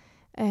vetat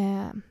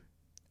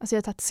alltså jag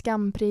har tagit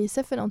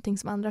skampriser för någonting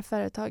som andra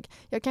företag,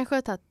 jag kanske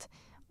har tagit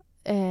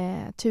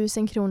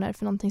 1000 kronor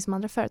för någonting som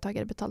andra företag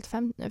hade betalt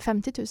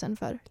 50 000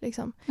 för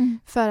liksom,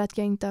 för att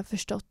jag inte har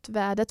förstått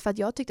värdet, för att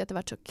jag tyckte att det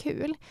var så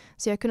kul,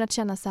 så jag har kunnat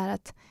känna så här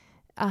att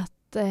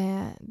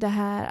det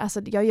här,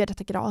 alltså jag gör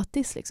detta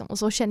gratis liksom. Och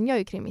så känner jag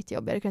ju kring mitt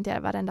jobb. Jag hade kunnat göra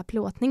varenda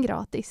plåtning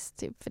gratis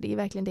typ, för det är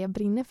verkligen det jag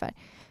brinner för.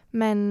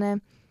 Men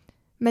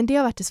det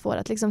har varit det svårt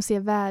att liksom se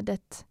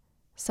värdet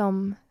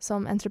som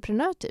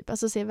entreprenör typ,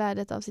 alltså se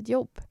värdet av sitt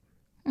jobb.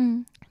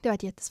 Det har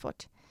varit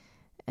jättesvårt.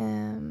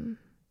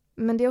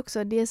 Men det är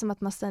också, det är som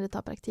att man ständigt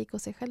tar praktik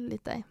hos sig själv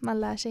lite. Man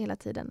lär sig hela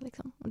tiden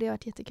liksom, och det har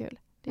varit jättekul.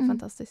 Det är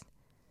fantastiskt.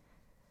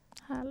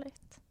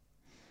 Härligt.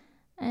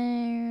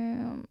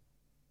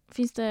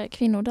 Finns det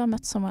kvinnor du har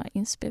mött som har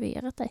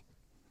inspirerat dig?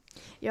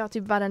 Ja,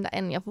 typ varenda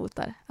en jag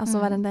fotar. Alltså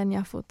varenda en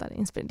jag fotar.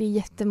 Det är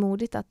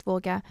jättemodigt att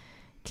våga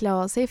klä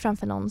av sig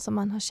framför någon som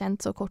man har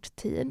känt så kort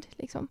tid.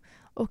 Liksom.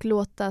 Och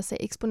låta sig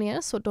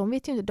exponeras så. De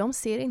vet ju inte, de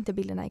ser inte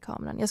bilderna i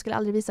kameran. Jag skulle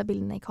aldrig visa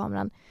bilderna i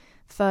kameran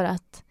för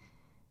att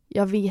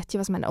jag vet ju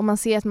vad som händer. Om man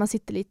ser att man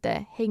sitter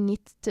lite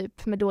hängigt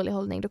typ med dålig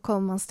hållning, då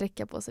kommer man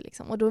sträcka på sig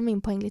liksom. Och då är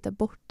min poäng lite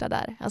borta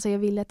där. Alltså jag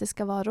vill att det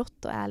ska vara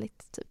rått och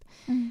ärligt typ.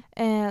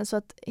 Så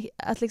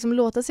att liksom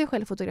låta sig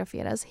själv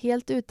fotograferas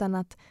helt utan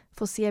att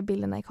få se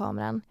bilderna i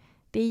kameran,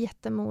 det är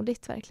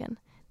jättemodigt verkligen.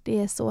 Det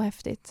är så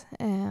häftigt.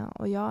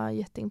 Och jag är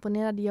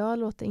jätteimponerad. Jag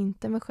låter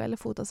inte mig själv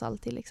fotas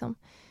alltid liksom.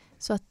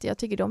 Så att jag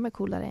tycker de är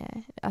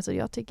coolare. Alltså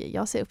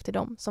jag ser upp till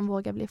dem som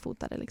vågar bli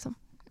fotade liksom.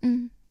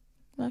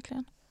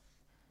 Verkligen.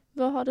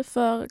 Vad har du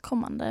för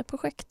kommande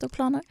projekt och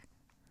planer?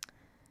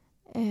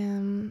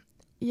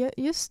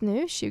 Just nu,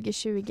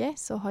 2020,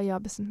 så har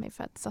jag bestämt mig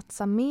för att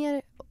satsa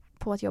mer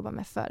på att jobba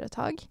med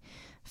företag.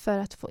 För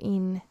att få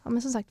in,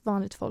 som sagt,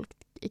 vanligt folk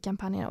i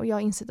kampanjen. Och jag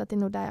har insett att det är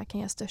nog där jag kan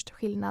göra störst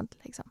skillnad.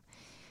 Liksom.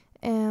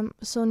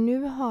 Så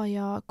nu har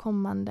jag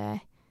kommande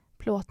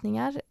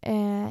plåtningar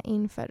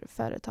inför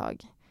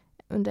företag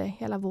under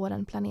hela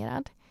våren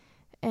planerad.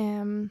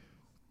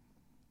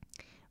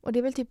 Och det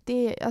är väl typ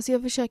det, alltså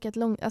jag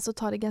försöker att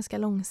ta det ganska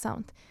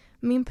långsamt.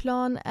 Min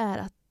plan är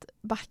att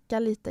backa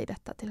lite i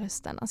detta till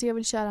hösten. Alltså jag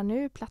vill köra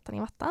nu plattan i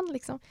mattan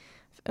liksom,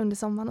 under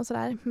sommaren och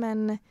sådär.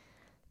 Men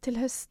till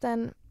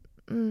hösten,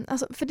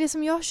 alltså för det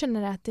som jag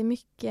känner är att det är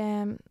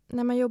mycket,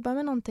 när man jobbar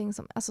med någonting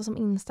som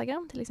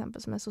Instagram till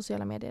exempel, som är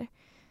sociala medier,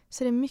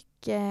 så är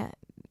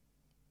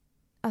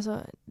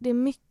det är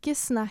mycket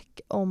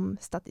snack om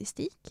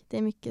statistik. Det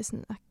är mycket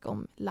snack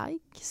om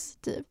likes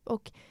typ.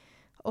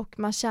 Och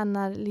man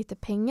tjänar lite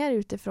pengar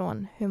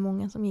utifrån hur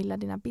många som gillar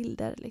dina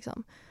bilder.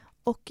 Liksom.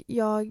 Och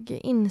jag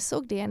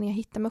insåg det när jag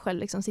hittade mig själv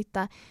liksom,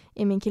 sitta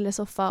i min killes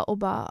soffa och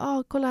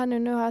bara, kolla här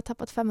nu har jag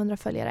tappat 500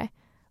 följare.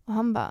 Och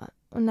han bara,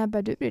 och när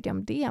började du bry dig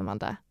om det,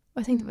 Amanda? Och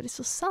jag tänkte, var det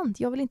så sant?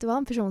 Jag vill inte vara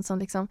en person som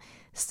liksom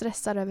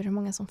stressar över hur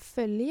många som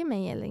följer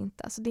mig eller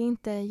inte. Alltså det är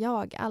inte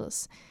jag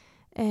alls.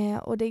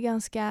 Och det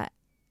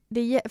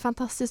är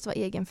fantastiskt att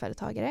vara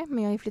egenföretagare.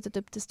 Men jag har ju flyttat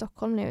upp till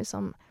Stockholm nu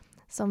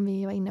som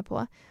vi var inne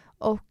på.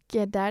 Och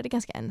där är det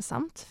ganska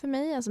ensamt för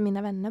mig. Alltså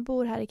mina vänner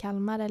bor här i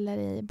Kalmar eller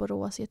i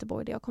Borås,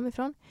 Göteborg där jag kommer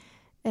ifrån.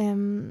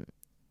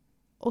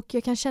 Och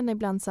jag kan känna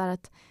ibland så här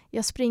att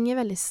jag springer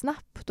väldigt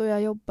snabbt och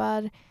jag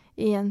jobbar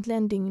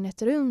egentligen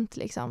dygnet runt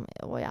liksom,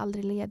 och är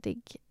aldrig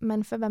ledig.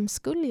 Men för vem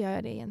skulle jag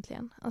göra det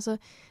egentligen? Alltså,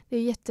 det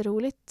är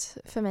jätteroligt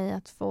för mig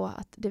att få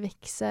att det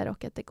växer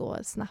och att det går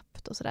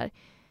snabbt och sådär.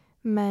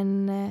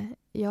 Men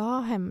jag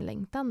har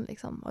hemlängtan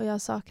liksom, och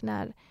jag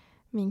saknar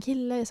min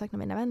kille, jag saknar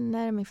mina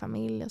vänner, min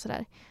familj och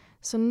sådär.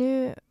 Så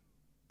nu,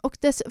 och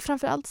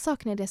framförallt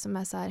saknar jag det som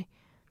är så här,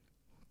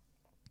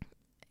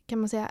 kan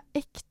man säga,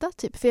 äkta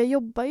typ. För jag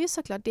jobbar ju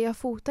såklart, det jag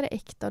fotar är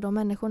äkta och de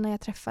människorna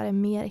jag träffar är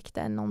mer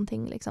äkta än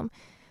någonting liksom.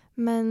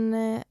 Men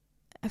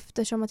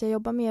eftersom att jag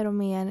jobbar mer och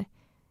mer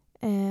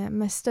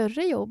med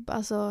större jobb,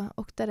 alltså,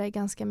 och där det är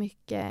ganska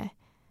mycket,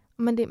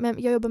 men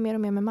jag jobbar mer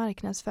och mer med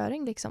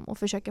marknadsföring liksom, och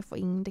försöker få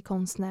in det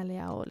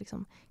konstnärliga och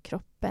liksom,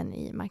 kroppen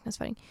i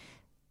marknadsföring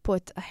på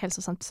ett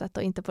hälsosamt sätt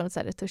och inte på något så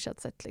här retuschat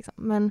sätt liksom.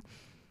 Men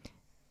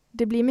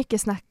det blir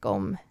mycket snack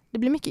om, det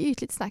blir mycket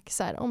ytligt snack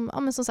så här,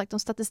 om som sagt om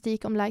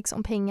statistik, om likes,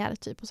 om pengar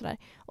typ och sådär.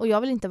 Och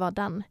jag vill inte vara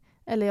den,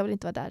 eller jag vill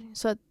inte vara där.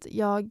 Så att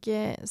jag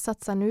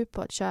satsar nu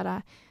på att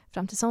köra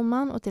fram till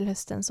sommaren, och till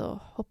hösten så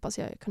hoppas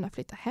jag kunna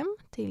flytta hem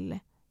till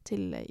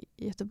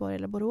Göteborg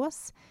eller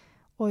Borås.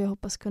 Och jag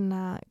hoppas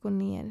kunna gå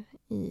ner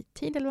i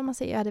tid, eller vad man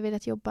säger. Jag hade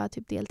velat jobba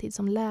typ deltid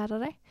som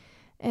lärare.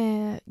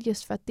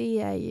 Just för att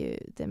det är ju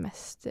det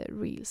mest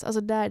reals.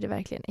 Alltså där är det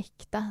verkligen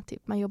äkta.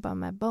 Typ man jobbar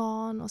med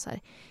barn och så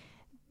här.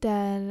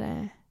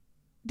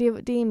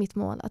 Det är mitt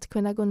mål, att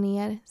kunna gå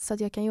ner så att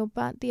jag kan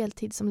jobba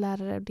deltid som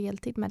lärare och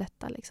deltid med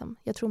detta. Liksom.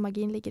 Jag tror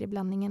magin ligger i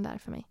blandningen där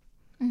för mig.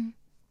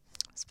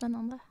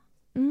 Spännande.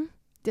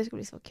 Det ska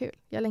bli så kul.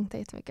 Jag längtar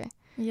jättemycket.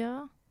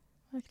 Ja,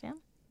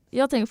 verkligen.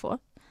 Jag tänker på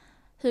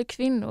hur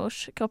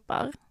kvinnors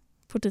kroppar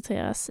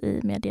porträtteras i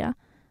media.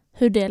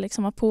 Hur det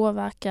liksom har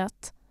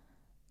påverkat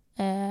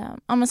så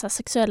här,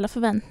 sexuella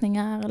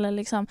förväntningar eller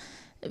liksom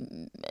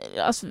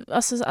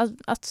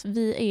att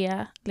vi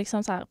är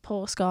liksom så här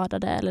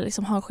porrskadade eller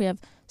liksom har en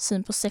skev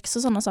syn på sex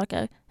och sådana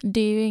saker.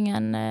 Det är ju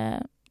ingen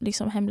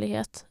liksom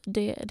hemlighet.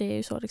 Det är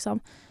ju så liksom.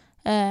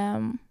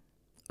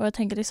 Och jag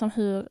tänker liksom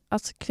hur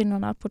att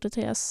kvinnorna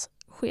porträtteras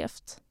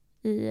skevt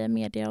i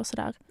media och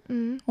sådär.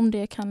 Om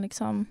det kan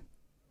liksom,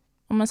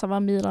 om man så vara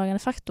en bidragande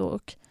faktor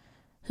och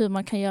hur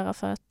man kan göra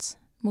för att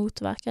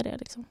motverka det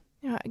liksom.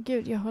 Ja,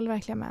 gud, jag håller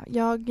verkligen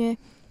med.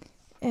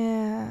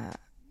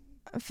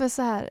 För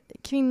så här,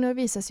 kvinnor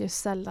visas ju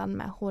sällan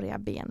med håriga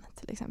ben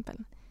till exempel.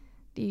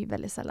 Det är ju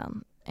väldigt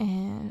sällan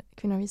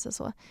kvinnor visar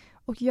så.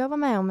 Och jag var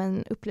med om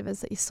en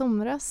upplevelse i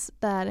somras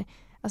där,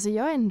 alltså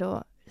jag är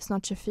ändå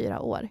snart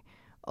 24 år.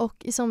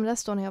 Och i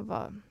somras då när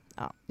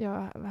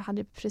jag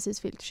hade precis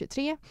fyllt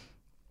 23.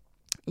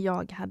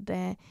 Jag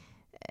hade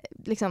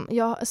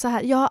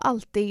jag har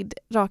alltid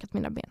rakat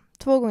mina ben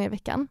 2 gånger i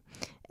veckan.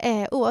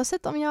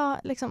 Oavsett om jag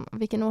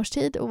vilken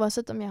årstid,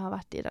 oavsett om jag har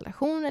varit i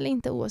relation eller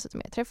inte, oavsett om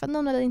jag har träffat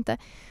någon eller inte.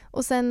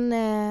 Och sen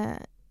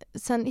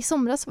i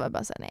somras var jag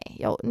bara så här,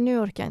 nej, nu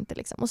orkar jag inte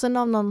liksom. Och sen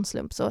av någon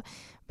slump så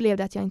blev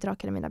det att jag inte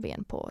rakade mina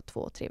ben på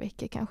 2-3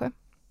 veckor kanske.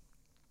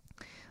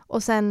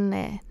 Och sen,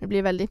 det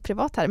blir väldigt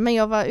privat här, men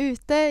jag var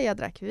ute, jag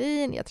drack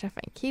vin, jag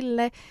träffade en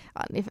kille.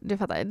 Ja, du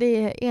fattar,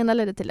 det ena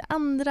ledde till det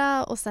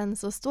andra och sen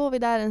så står vi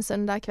där en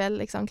söndag kväll,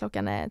 liksom,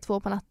 klockan är 2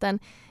 på natten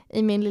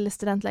i min lilla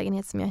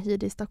studentlägenhet som jag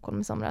hyrde i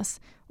Stockholm i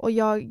somras. Och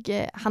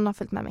han har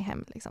följt med mig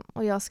hem liksom,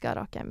 och jag ska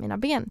raka mina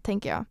ben,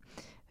 tänker jag.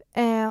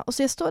 Och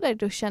så jag står där i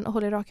duschen och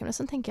håller raken och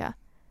sen tänker jag,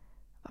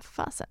 vad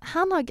fasen,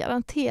 han har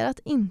garanterat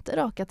inte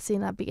rakat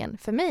sina ben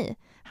för mig.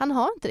 Han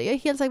har inte det. Jag är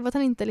helt säker på att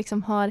han inte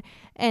liksom har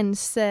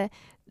ens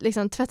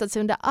liksom tvättat sig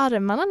under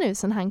armarna nu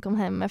sen han kom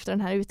hem efter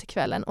den här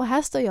utekvällen. Och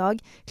här står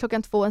jag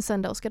klockan 2 en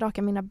söndag och ska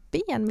raka mina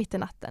ben mitt i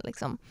natten.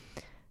 Liksom.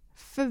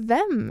 För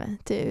vem?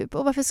 Typ?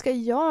 Och varför ska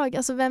jag?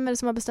 Alltså vem är det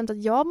som har bestämt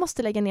att jag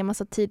måste lägga ner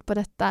massa tid på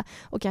detta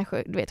och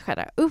kanske, du vet,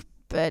 skära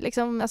upp,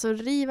 liksom, alltså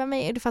riva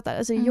mig. Du fattar,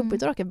 alltså det är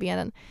jobbigt att raka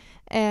benen.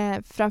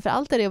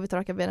 Framförallt är det jobbigt att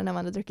raka benen när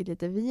man har druckit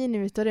lite vin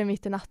ute och det är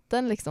mitt i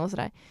natten liksom och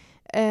sådär.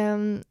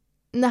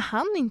 När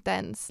han inte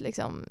ens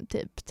liksom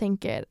typ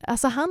tänker,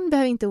 alltså han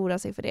behöver inte oroa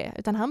sig för det,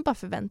 utan han bara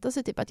förväntar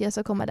sig typ att jag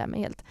ska komma där med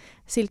helt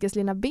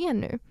silkeslina ben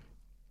nu.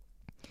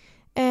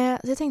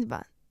 Så jag tänkte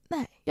bara,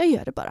 nej, jag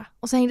gör det bara.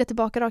 Och så hängde jag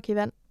tillbaka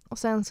rakhyveln och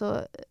sen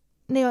så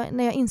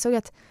när jag insåg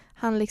att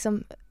han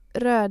liksom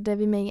rörde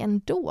vid mig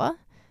ändå,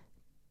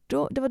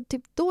 det var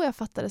typ då jag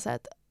fattade så här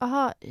att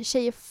aha,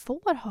 tjejer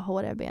får ha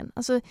håriga ben.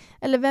 Alltså,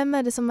 eller vem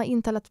är det som har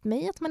intalat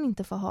mig att man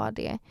inte får ha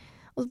det?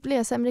 Och så blev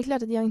jag så här, men det är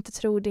klart att jag inte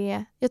tror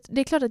det.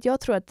 Det är klart att jag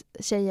tror att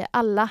tjejer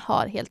alla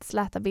har helt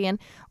släta ben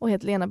och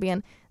helt lena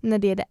ben när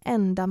det är det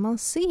enda man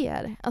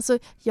ser. Alltså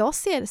jag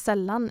ser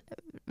sällan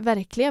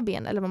verkliga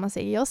ben, eller vad man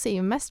säger. Jag ser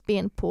ju mest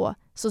ben på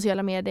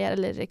sociala medier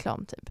eller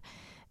reklam typ.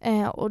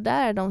 Och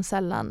där är de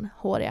sällan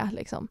håriga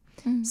liksom.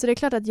 Så det är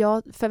klart att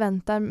jag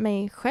förväntar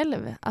mig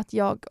själv att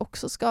jag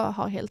också ska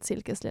ha helt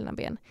silkeslena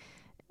ben.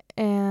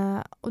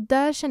 Och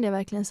där kände jag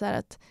verkligen så här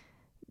att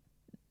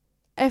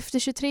efter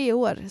 23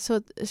 år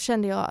så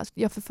kände jag att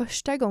jag för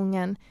första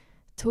gången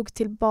tog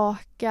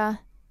tillbaka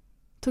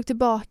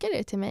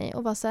det till mig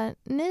och var så här,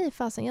 nej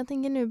fasen, jag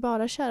tänker nu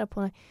bara köra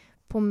på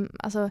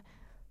alltså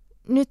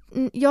nu,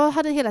 jag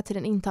hade hela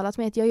tiden intalat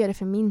mig att jag gör det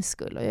för min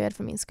skull och jag gör det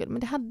för min skull, men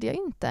det hade jag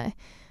inte.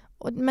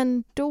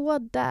 Men då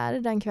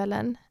den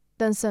kvällen,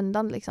 den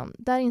söndagen liksom,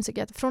 där insåg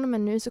jag att från och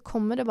med nu så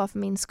kommer det vara för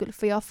min skull,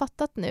 för jag har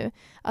fattat nu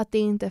att det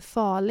inte är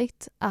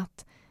farligt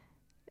att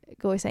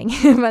gå i säng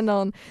med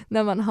någon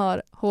när man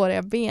har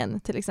håriga ben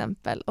till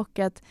exempel, och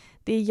att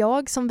det är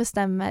jag som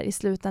bestämmer i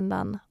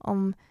slutändan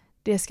om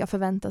det ska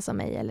förväntas av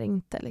mig eller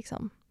inte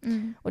liksom.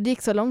 Och det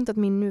gick så långt att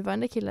min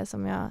nuvarande kille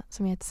som jag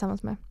är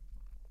tillsammans med,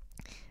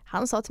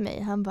 han sa till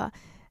mig, han bara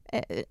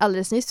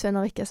alldeles nyss för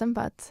några veckor sedan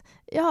bara att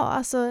ja,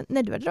 alltså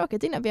när du hade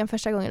rakat dina ben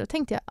första gången, då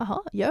tänkte jag,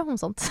 aha, gör hon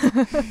sånt?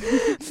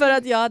 För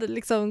att jag hade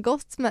liksom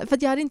gått med, för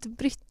att jag hade inte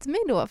brytt mig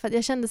då, för att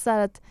jag kände så här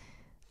att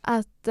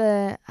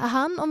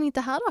om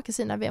inte han rakar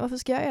sina ben, varför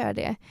ska jag göra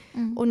det?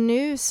 Och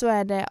nu så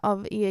är det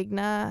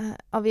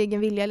av egen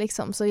vilja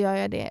liksom, så gör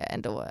jag det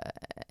ändå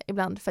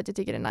ibland för att jag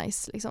tycker det är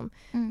nice liksom.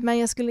 Men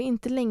jag skulle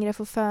inte längre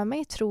få för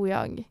mig, tror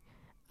jag,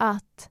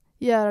 att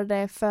göra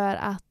det för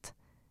att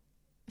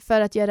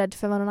jag är rädd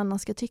för vad någon annan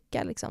ska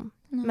tycka liksom.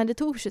 Men det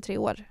tog 23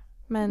 år.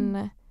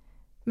 Men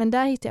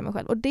där hittade jag mig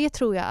själv. Och det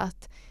tror jag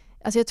att,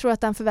 alltså jag tror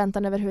att den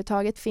förväntan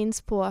överhuvudtaget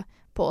finns på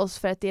oss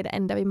för att det är det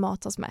enda vi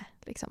matas med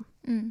liksom.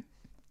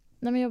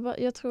 Nej, men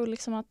jag tror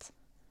liksom att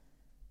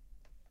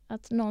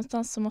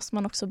någonstans så måste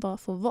man också bara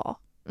få vara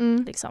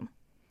liksom.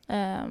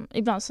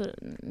 Ibland så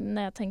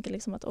när jag tänker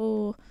liksom att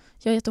jag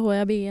har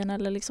jättehåriga ben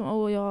eller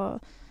liksom jag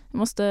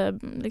måste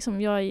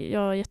liksom jag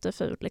är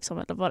jätteful liksom,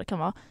 eller vad det kan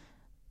vara,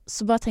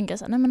 så bara tänker jag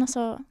så här, nej men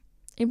alltså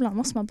ibland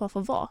måste man bara få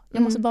vara.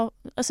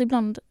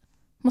 Ibland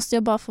måste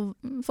jag bara få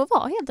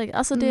vara helt enkelt.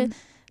 Alltså det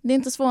är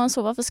inte svårare än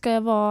så. Varför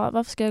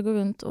ska jag gå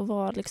runt och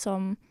vara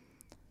liksom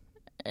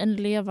en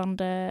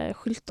levande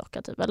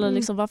skyltdocka typ? Eller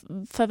liksom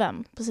för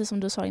vem? Precis som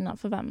du sa innan,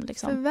 för vem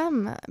liksom? För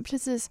vem?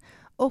 Precis.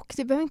 Och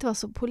det behöver inte vara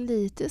så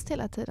politiskt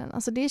hela tiden.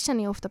 Alltså det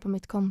känner jag ofta på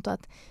mitt konto,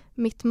 att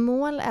mitt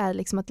mål är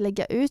liksom att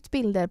lägga ut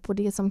bilder på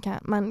det som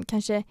man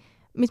kanske.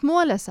 Mitt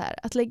mål är så här,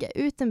 att lägga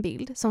ut en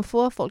bild som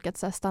får folk att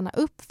så här stanna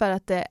upp för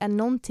att det är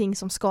någonting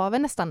som skaver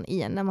nästan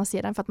igen när man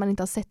ser den, för att man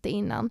inte har sett det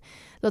innan.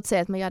 Låt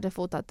säga att man hade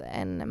fotat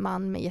en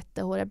man med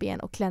jättehåriga ben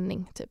och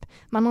klänning typ.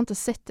 Man har inte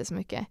sett det så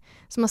mycket.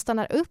 Så man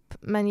stannar upp,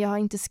 men jag har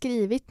inte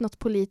skrivit något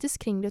politiskt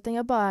kring det, utan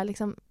jag bara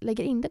liksom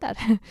lägger in det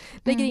där.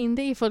 Lägger in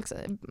det i folks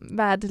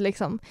värld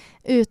liksom,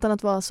 utan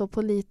att vara så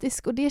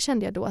politisk. Och det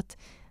kände jag då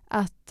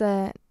att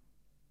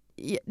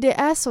det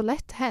är så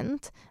lätt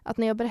hänt att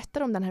när jag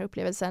berättar om den här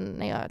upplevelsen,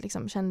 när jag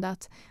liksom kände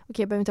att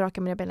okej, jag behöver inte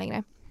raka mina ben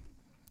längre,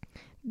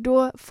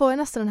 då får jag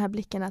nästan den här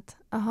blicken att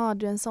aha,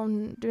 du är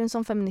en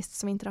sån feminist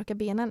som inte rakar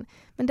benen.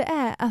 Men det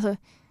är alltså,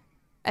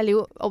 eller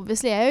jo,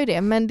 obviously är jag ju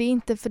det, men det är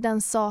inte för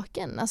den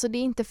saken. Alltså det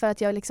är inte för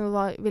att jag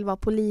liksom vill vara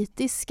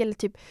politisk eller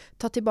typ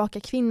ta tillbaka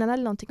kvinnan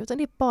eller någonting, utan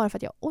det är bara för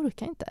att jag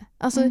orkar inte.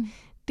 Alltså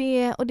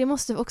det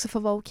måste också få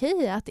vara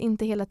okej att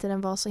inte hela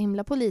tiden vara så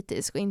himla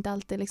politisk och inte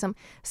alltid liksom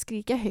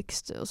skrika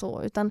högst och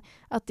så, utan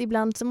att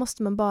ibland så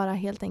måste man bara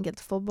helt enkelt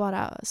få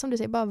bara, som du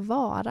säger, bara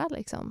vara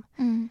liksom.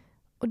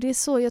 Och det är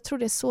så, jag tror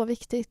det är så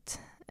viktigt.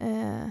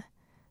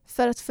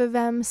 För att för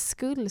vems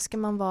skull ska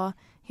man vara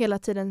hela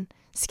tiden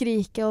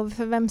skrika, och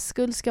för vems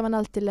skull ska man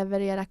alltid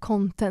leverera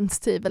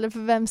content typ, eller för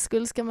vems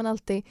skull ska man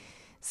alltid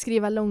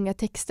skriva långa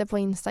texter på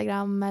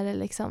Instagram eller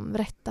liksom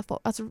rätta på.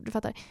 Alltså du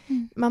fattar.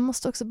 Man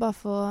måste också bara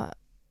få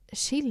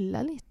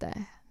chilla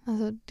lite.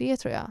 Alltså det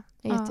tror jag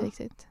är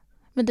jätteviktigt.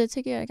 Men det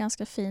tycker jag är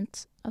ganska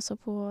fint, alltså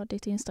på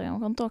ditt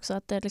Instagram-konto också,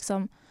 att det är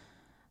liksom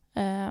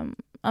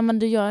men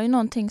du gör ju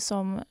någonting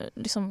som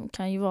liksom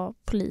kan ju vara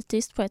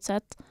politiskt på ett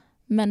sätt,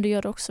 men du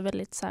gör det också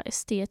väldigt så här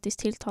estetiskt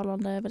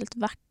tilltalande, väldigt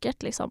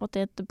vackert liksom, att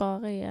det inte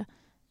bara är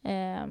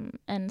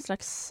en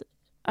slags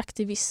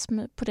aktivism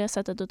på det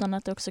sättet, utan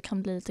att det också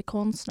kan bli lite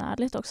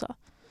konstnärligt också.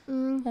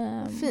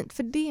 Fint,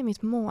 för det är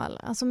mitt mål.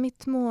 Alltså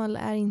mitt mål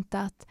är inte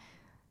att...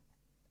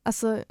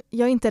 Alltså,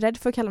 jag är inte rädd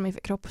för att kalla mig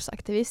för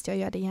kroppsaktivist, jag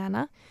gör det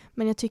gärna.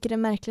 Men jag tycker det är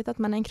märkligt att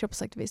man är en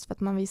kroppsaktivist för att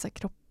man visar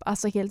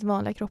alltså helt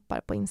vanliga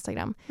kroppar på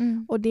Instagram.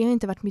 Och det har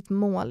inte varit mitt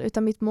mål,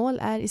 utan mitt mål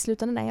är i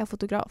slutändan är jag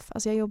fotograf.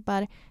 Alltså jag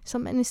jobbar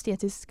som en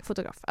estetisk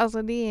fotograf.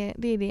 Alltså det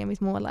är det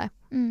mitt mål är.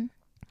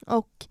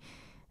 Och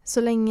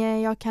så länge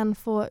jag kan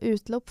få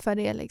utlopp för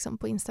det liksom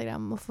på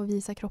Instagram och få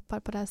visa kroppar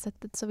på det här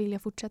sättet, så vill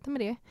jag fortsätta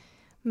med det.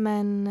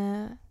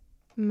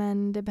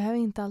 Men det behöver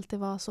inte alltid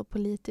vara så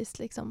politiskt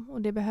liksom.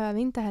 Och det behöver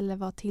inte heller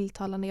vara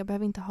tilltalande. Jag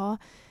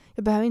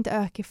behöver inte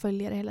öka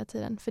följare hela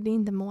tiden, för det är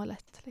inte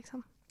målet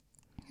liksom.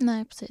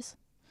 Nej, precis.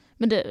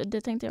 Men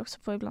det tänkte jag också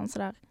på ibland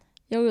sådär.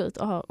 Jag går ut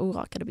och har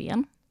orakade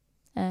ben.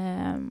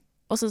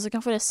 Och så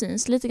kanske det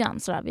syns lite grann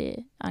sådär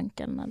vid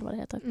ankeln eller vad det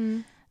heter.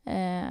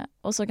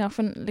 Och så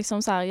kanske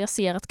liksom så här, jag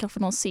ser att kanske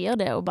någon ser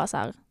det och bara så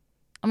här,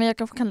 ja, men jag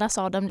kanske kan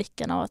läsa av den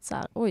blicken av att så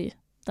här, oj,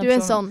 du är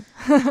en sån.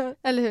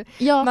 Eller hur?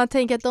 Ja. Man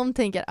tänker att de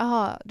tänker,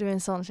 aha, du är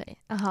en sån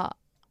tjej.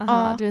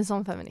 Aha, du är en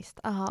sån feminist.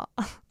 Aha.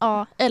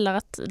 Ja, eller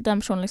att den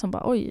personen liksom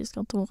bara, oj, ska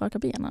inte hon raka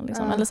benen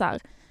liksom, eller så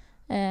här.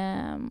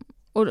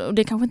 Och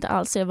det kanske inte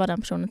alls är vad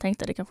den personen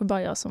tänkte, det kanske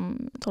bara jag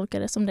som tolkar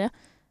det som det.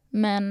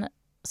 Men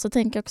så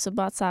tänker jag också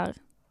bara att så här,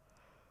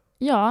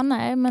 ja,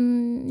 nej,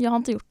 men jag har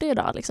inte gjort det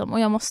idag liksom. Och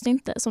jag måste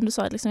inte, som du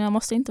sa, liksom, det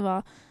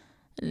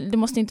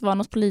måste inte vara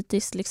något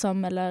politiskt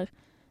liksom, eller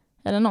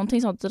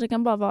någonting sånt. Det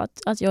kan bara vara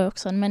att jag är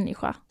också en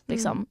människa.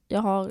 Liksom.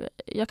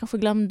 Jag kanske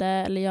glömde,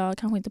 eller jag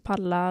kanske inte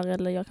pallar,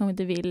 eller jag kanske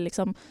inte vill.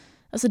 Liksom.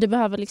 Alltså det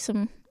behöver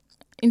liksom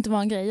inte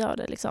vara en grej av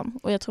det. Liksom.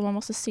 Och jag tror man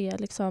måste se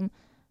liksom,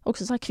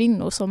 också så här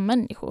kvinnor som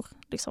människor.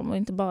 Liksom, och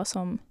inte bara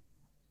som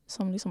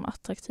liksom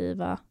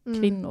attraktiva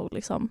kvinnor.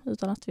 Liksom,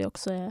 utan att vi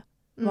också är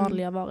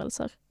vanliga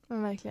varelser. Ja,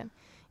 verkligen.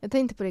 Jag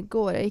tänkte på det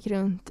igår. Jag gick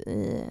runt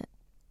i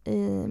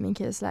min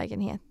killes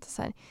lägenhet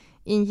så här,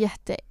 i en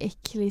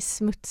jätteäcklig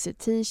smutsig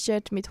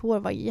t-shirt. Mitt hår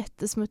var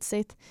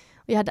jättesmutsigt.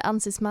 Och jag hade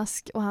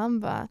ansiktsmask. Och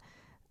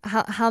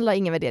han la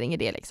ingen värdering i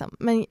det liksom.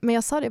 Men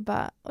jag sa det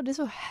bara, och det är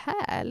så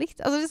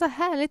härligt. Alltså det är så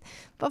härligt.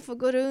 Bara få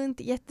gå runt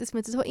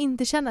jättesmutsigt och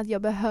inte känna att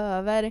jag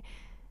behöver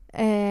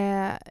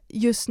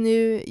just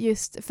nu,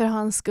 just för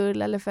hans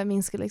skull eller för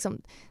min skull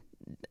liksom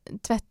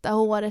tvätta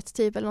håret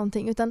typ eller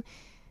någonting.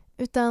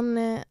 Utan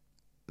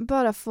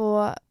bara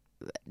få,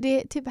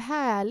 det är typ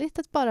härligt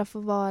att bara få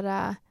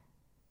vara,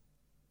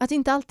 att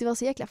inte alltid vara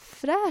så jäkla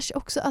fräsch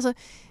också. Alltså,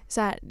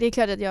 så här, det är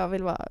klart att jag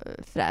vill vara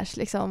fräsch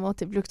liksom, och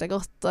typ lukta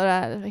gott och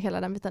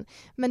hela den biten.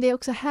 Men det är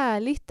också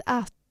härligt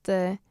att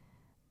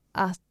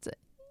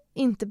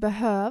inte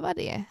behöva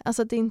det.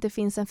 Alltså att det inte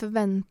finns en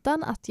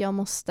förväntan att jag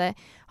måste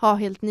ha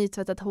helt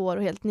nytvättat hår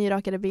och helt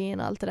nyrakade ben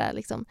och allt det där.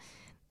 Liksom.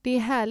 Det är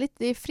härligt,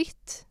 det är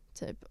fritt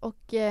typ.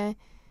 Och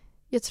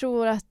jag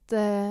tror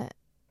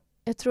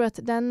att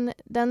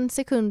den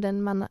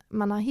sekunden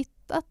man har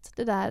hittat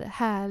det där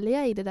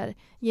härliga i det där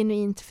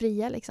genuint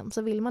fria liksom,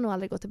 så vill man nog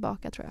aldrig gå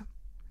tillbaka, tror jag.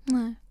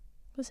 Nej,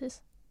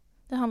 precis.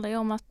 Det handlar ju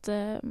om att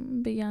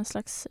bygga en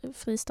slags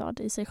fristad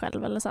i sig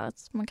själv, eller så här,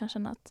 att man kan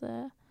känna att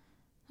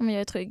jag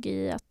är trygg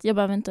i att jag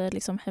behöver inte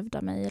liksom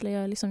hävda mig, eller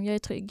jag är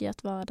trygg i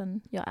att vara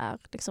den jag är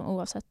liksom,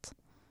 oavsett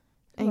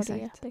vad det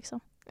är. Liksom.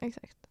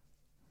 Exakt.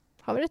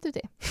 Har vi rätt ut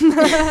det?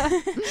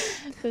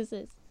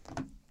 Precis.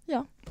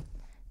 Ja.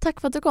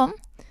 Tack för att du kom,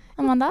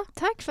 Amanda.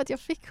 Tack för att jag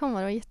fick komma,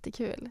 det var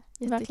jättekul.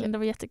 Verkligen, det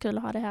var jättekul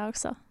att ha det här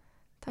också.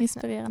 Tack.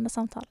 Inspirerande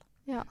samtal.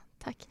 Ja,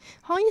 tack.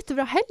 Ha en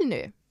jättebra helg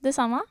nu.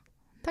 Detsamma.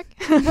 Tack.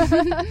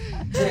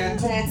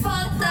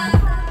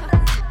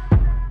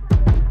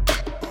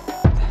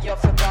 Jag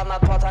är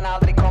förbannad på att han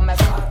aldrig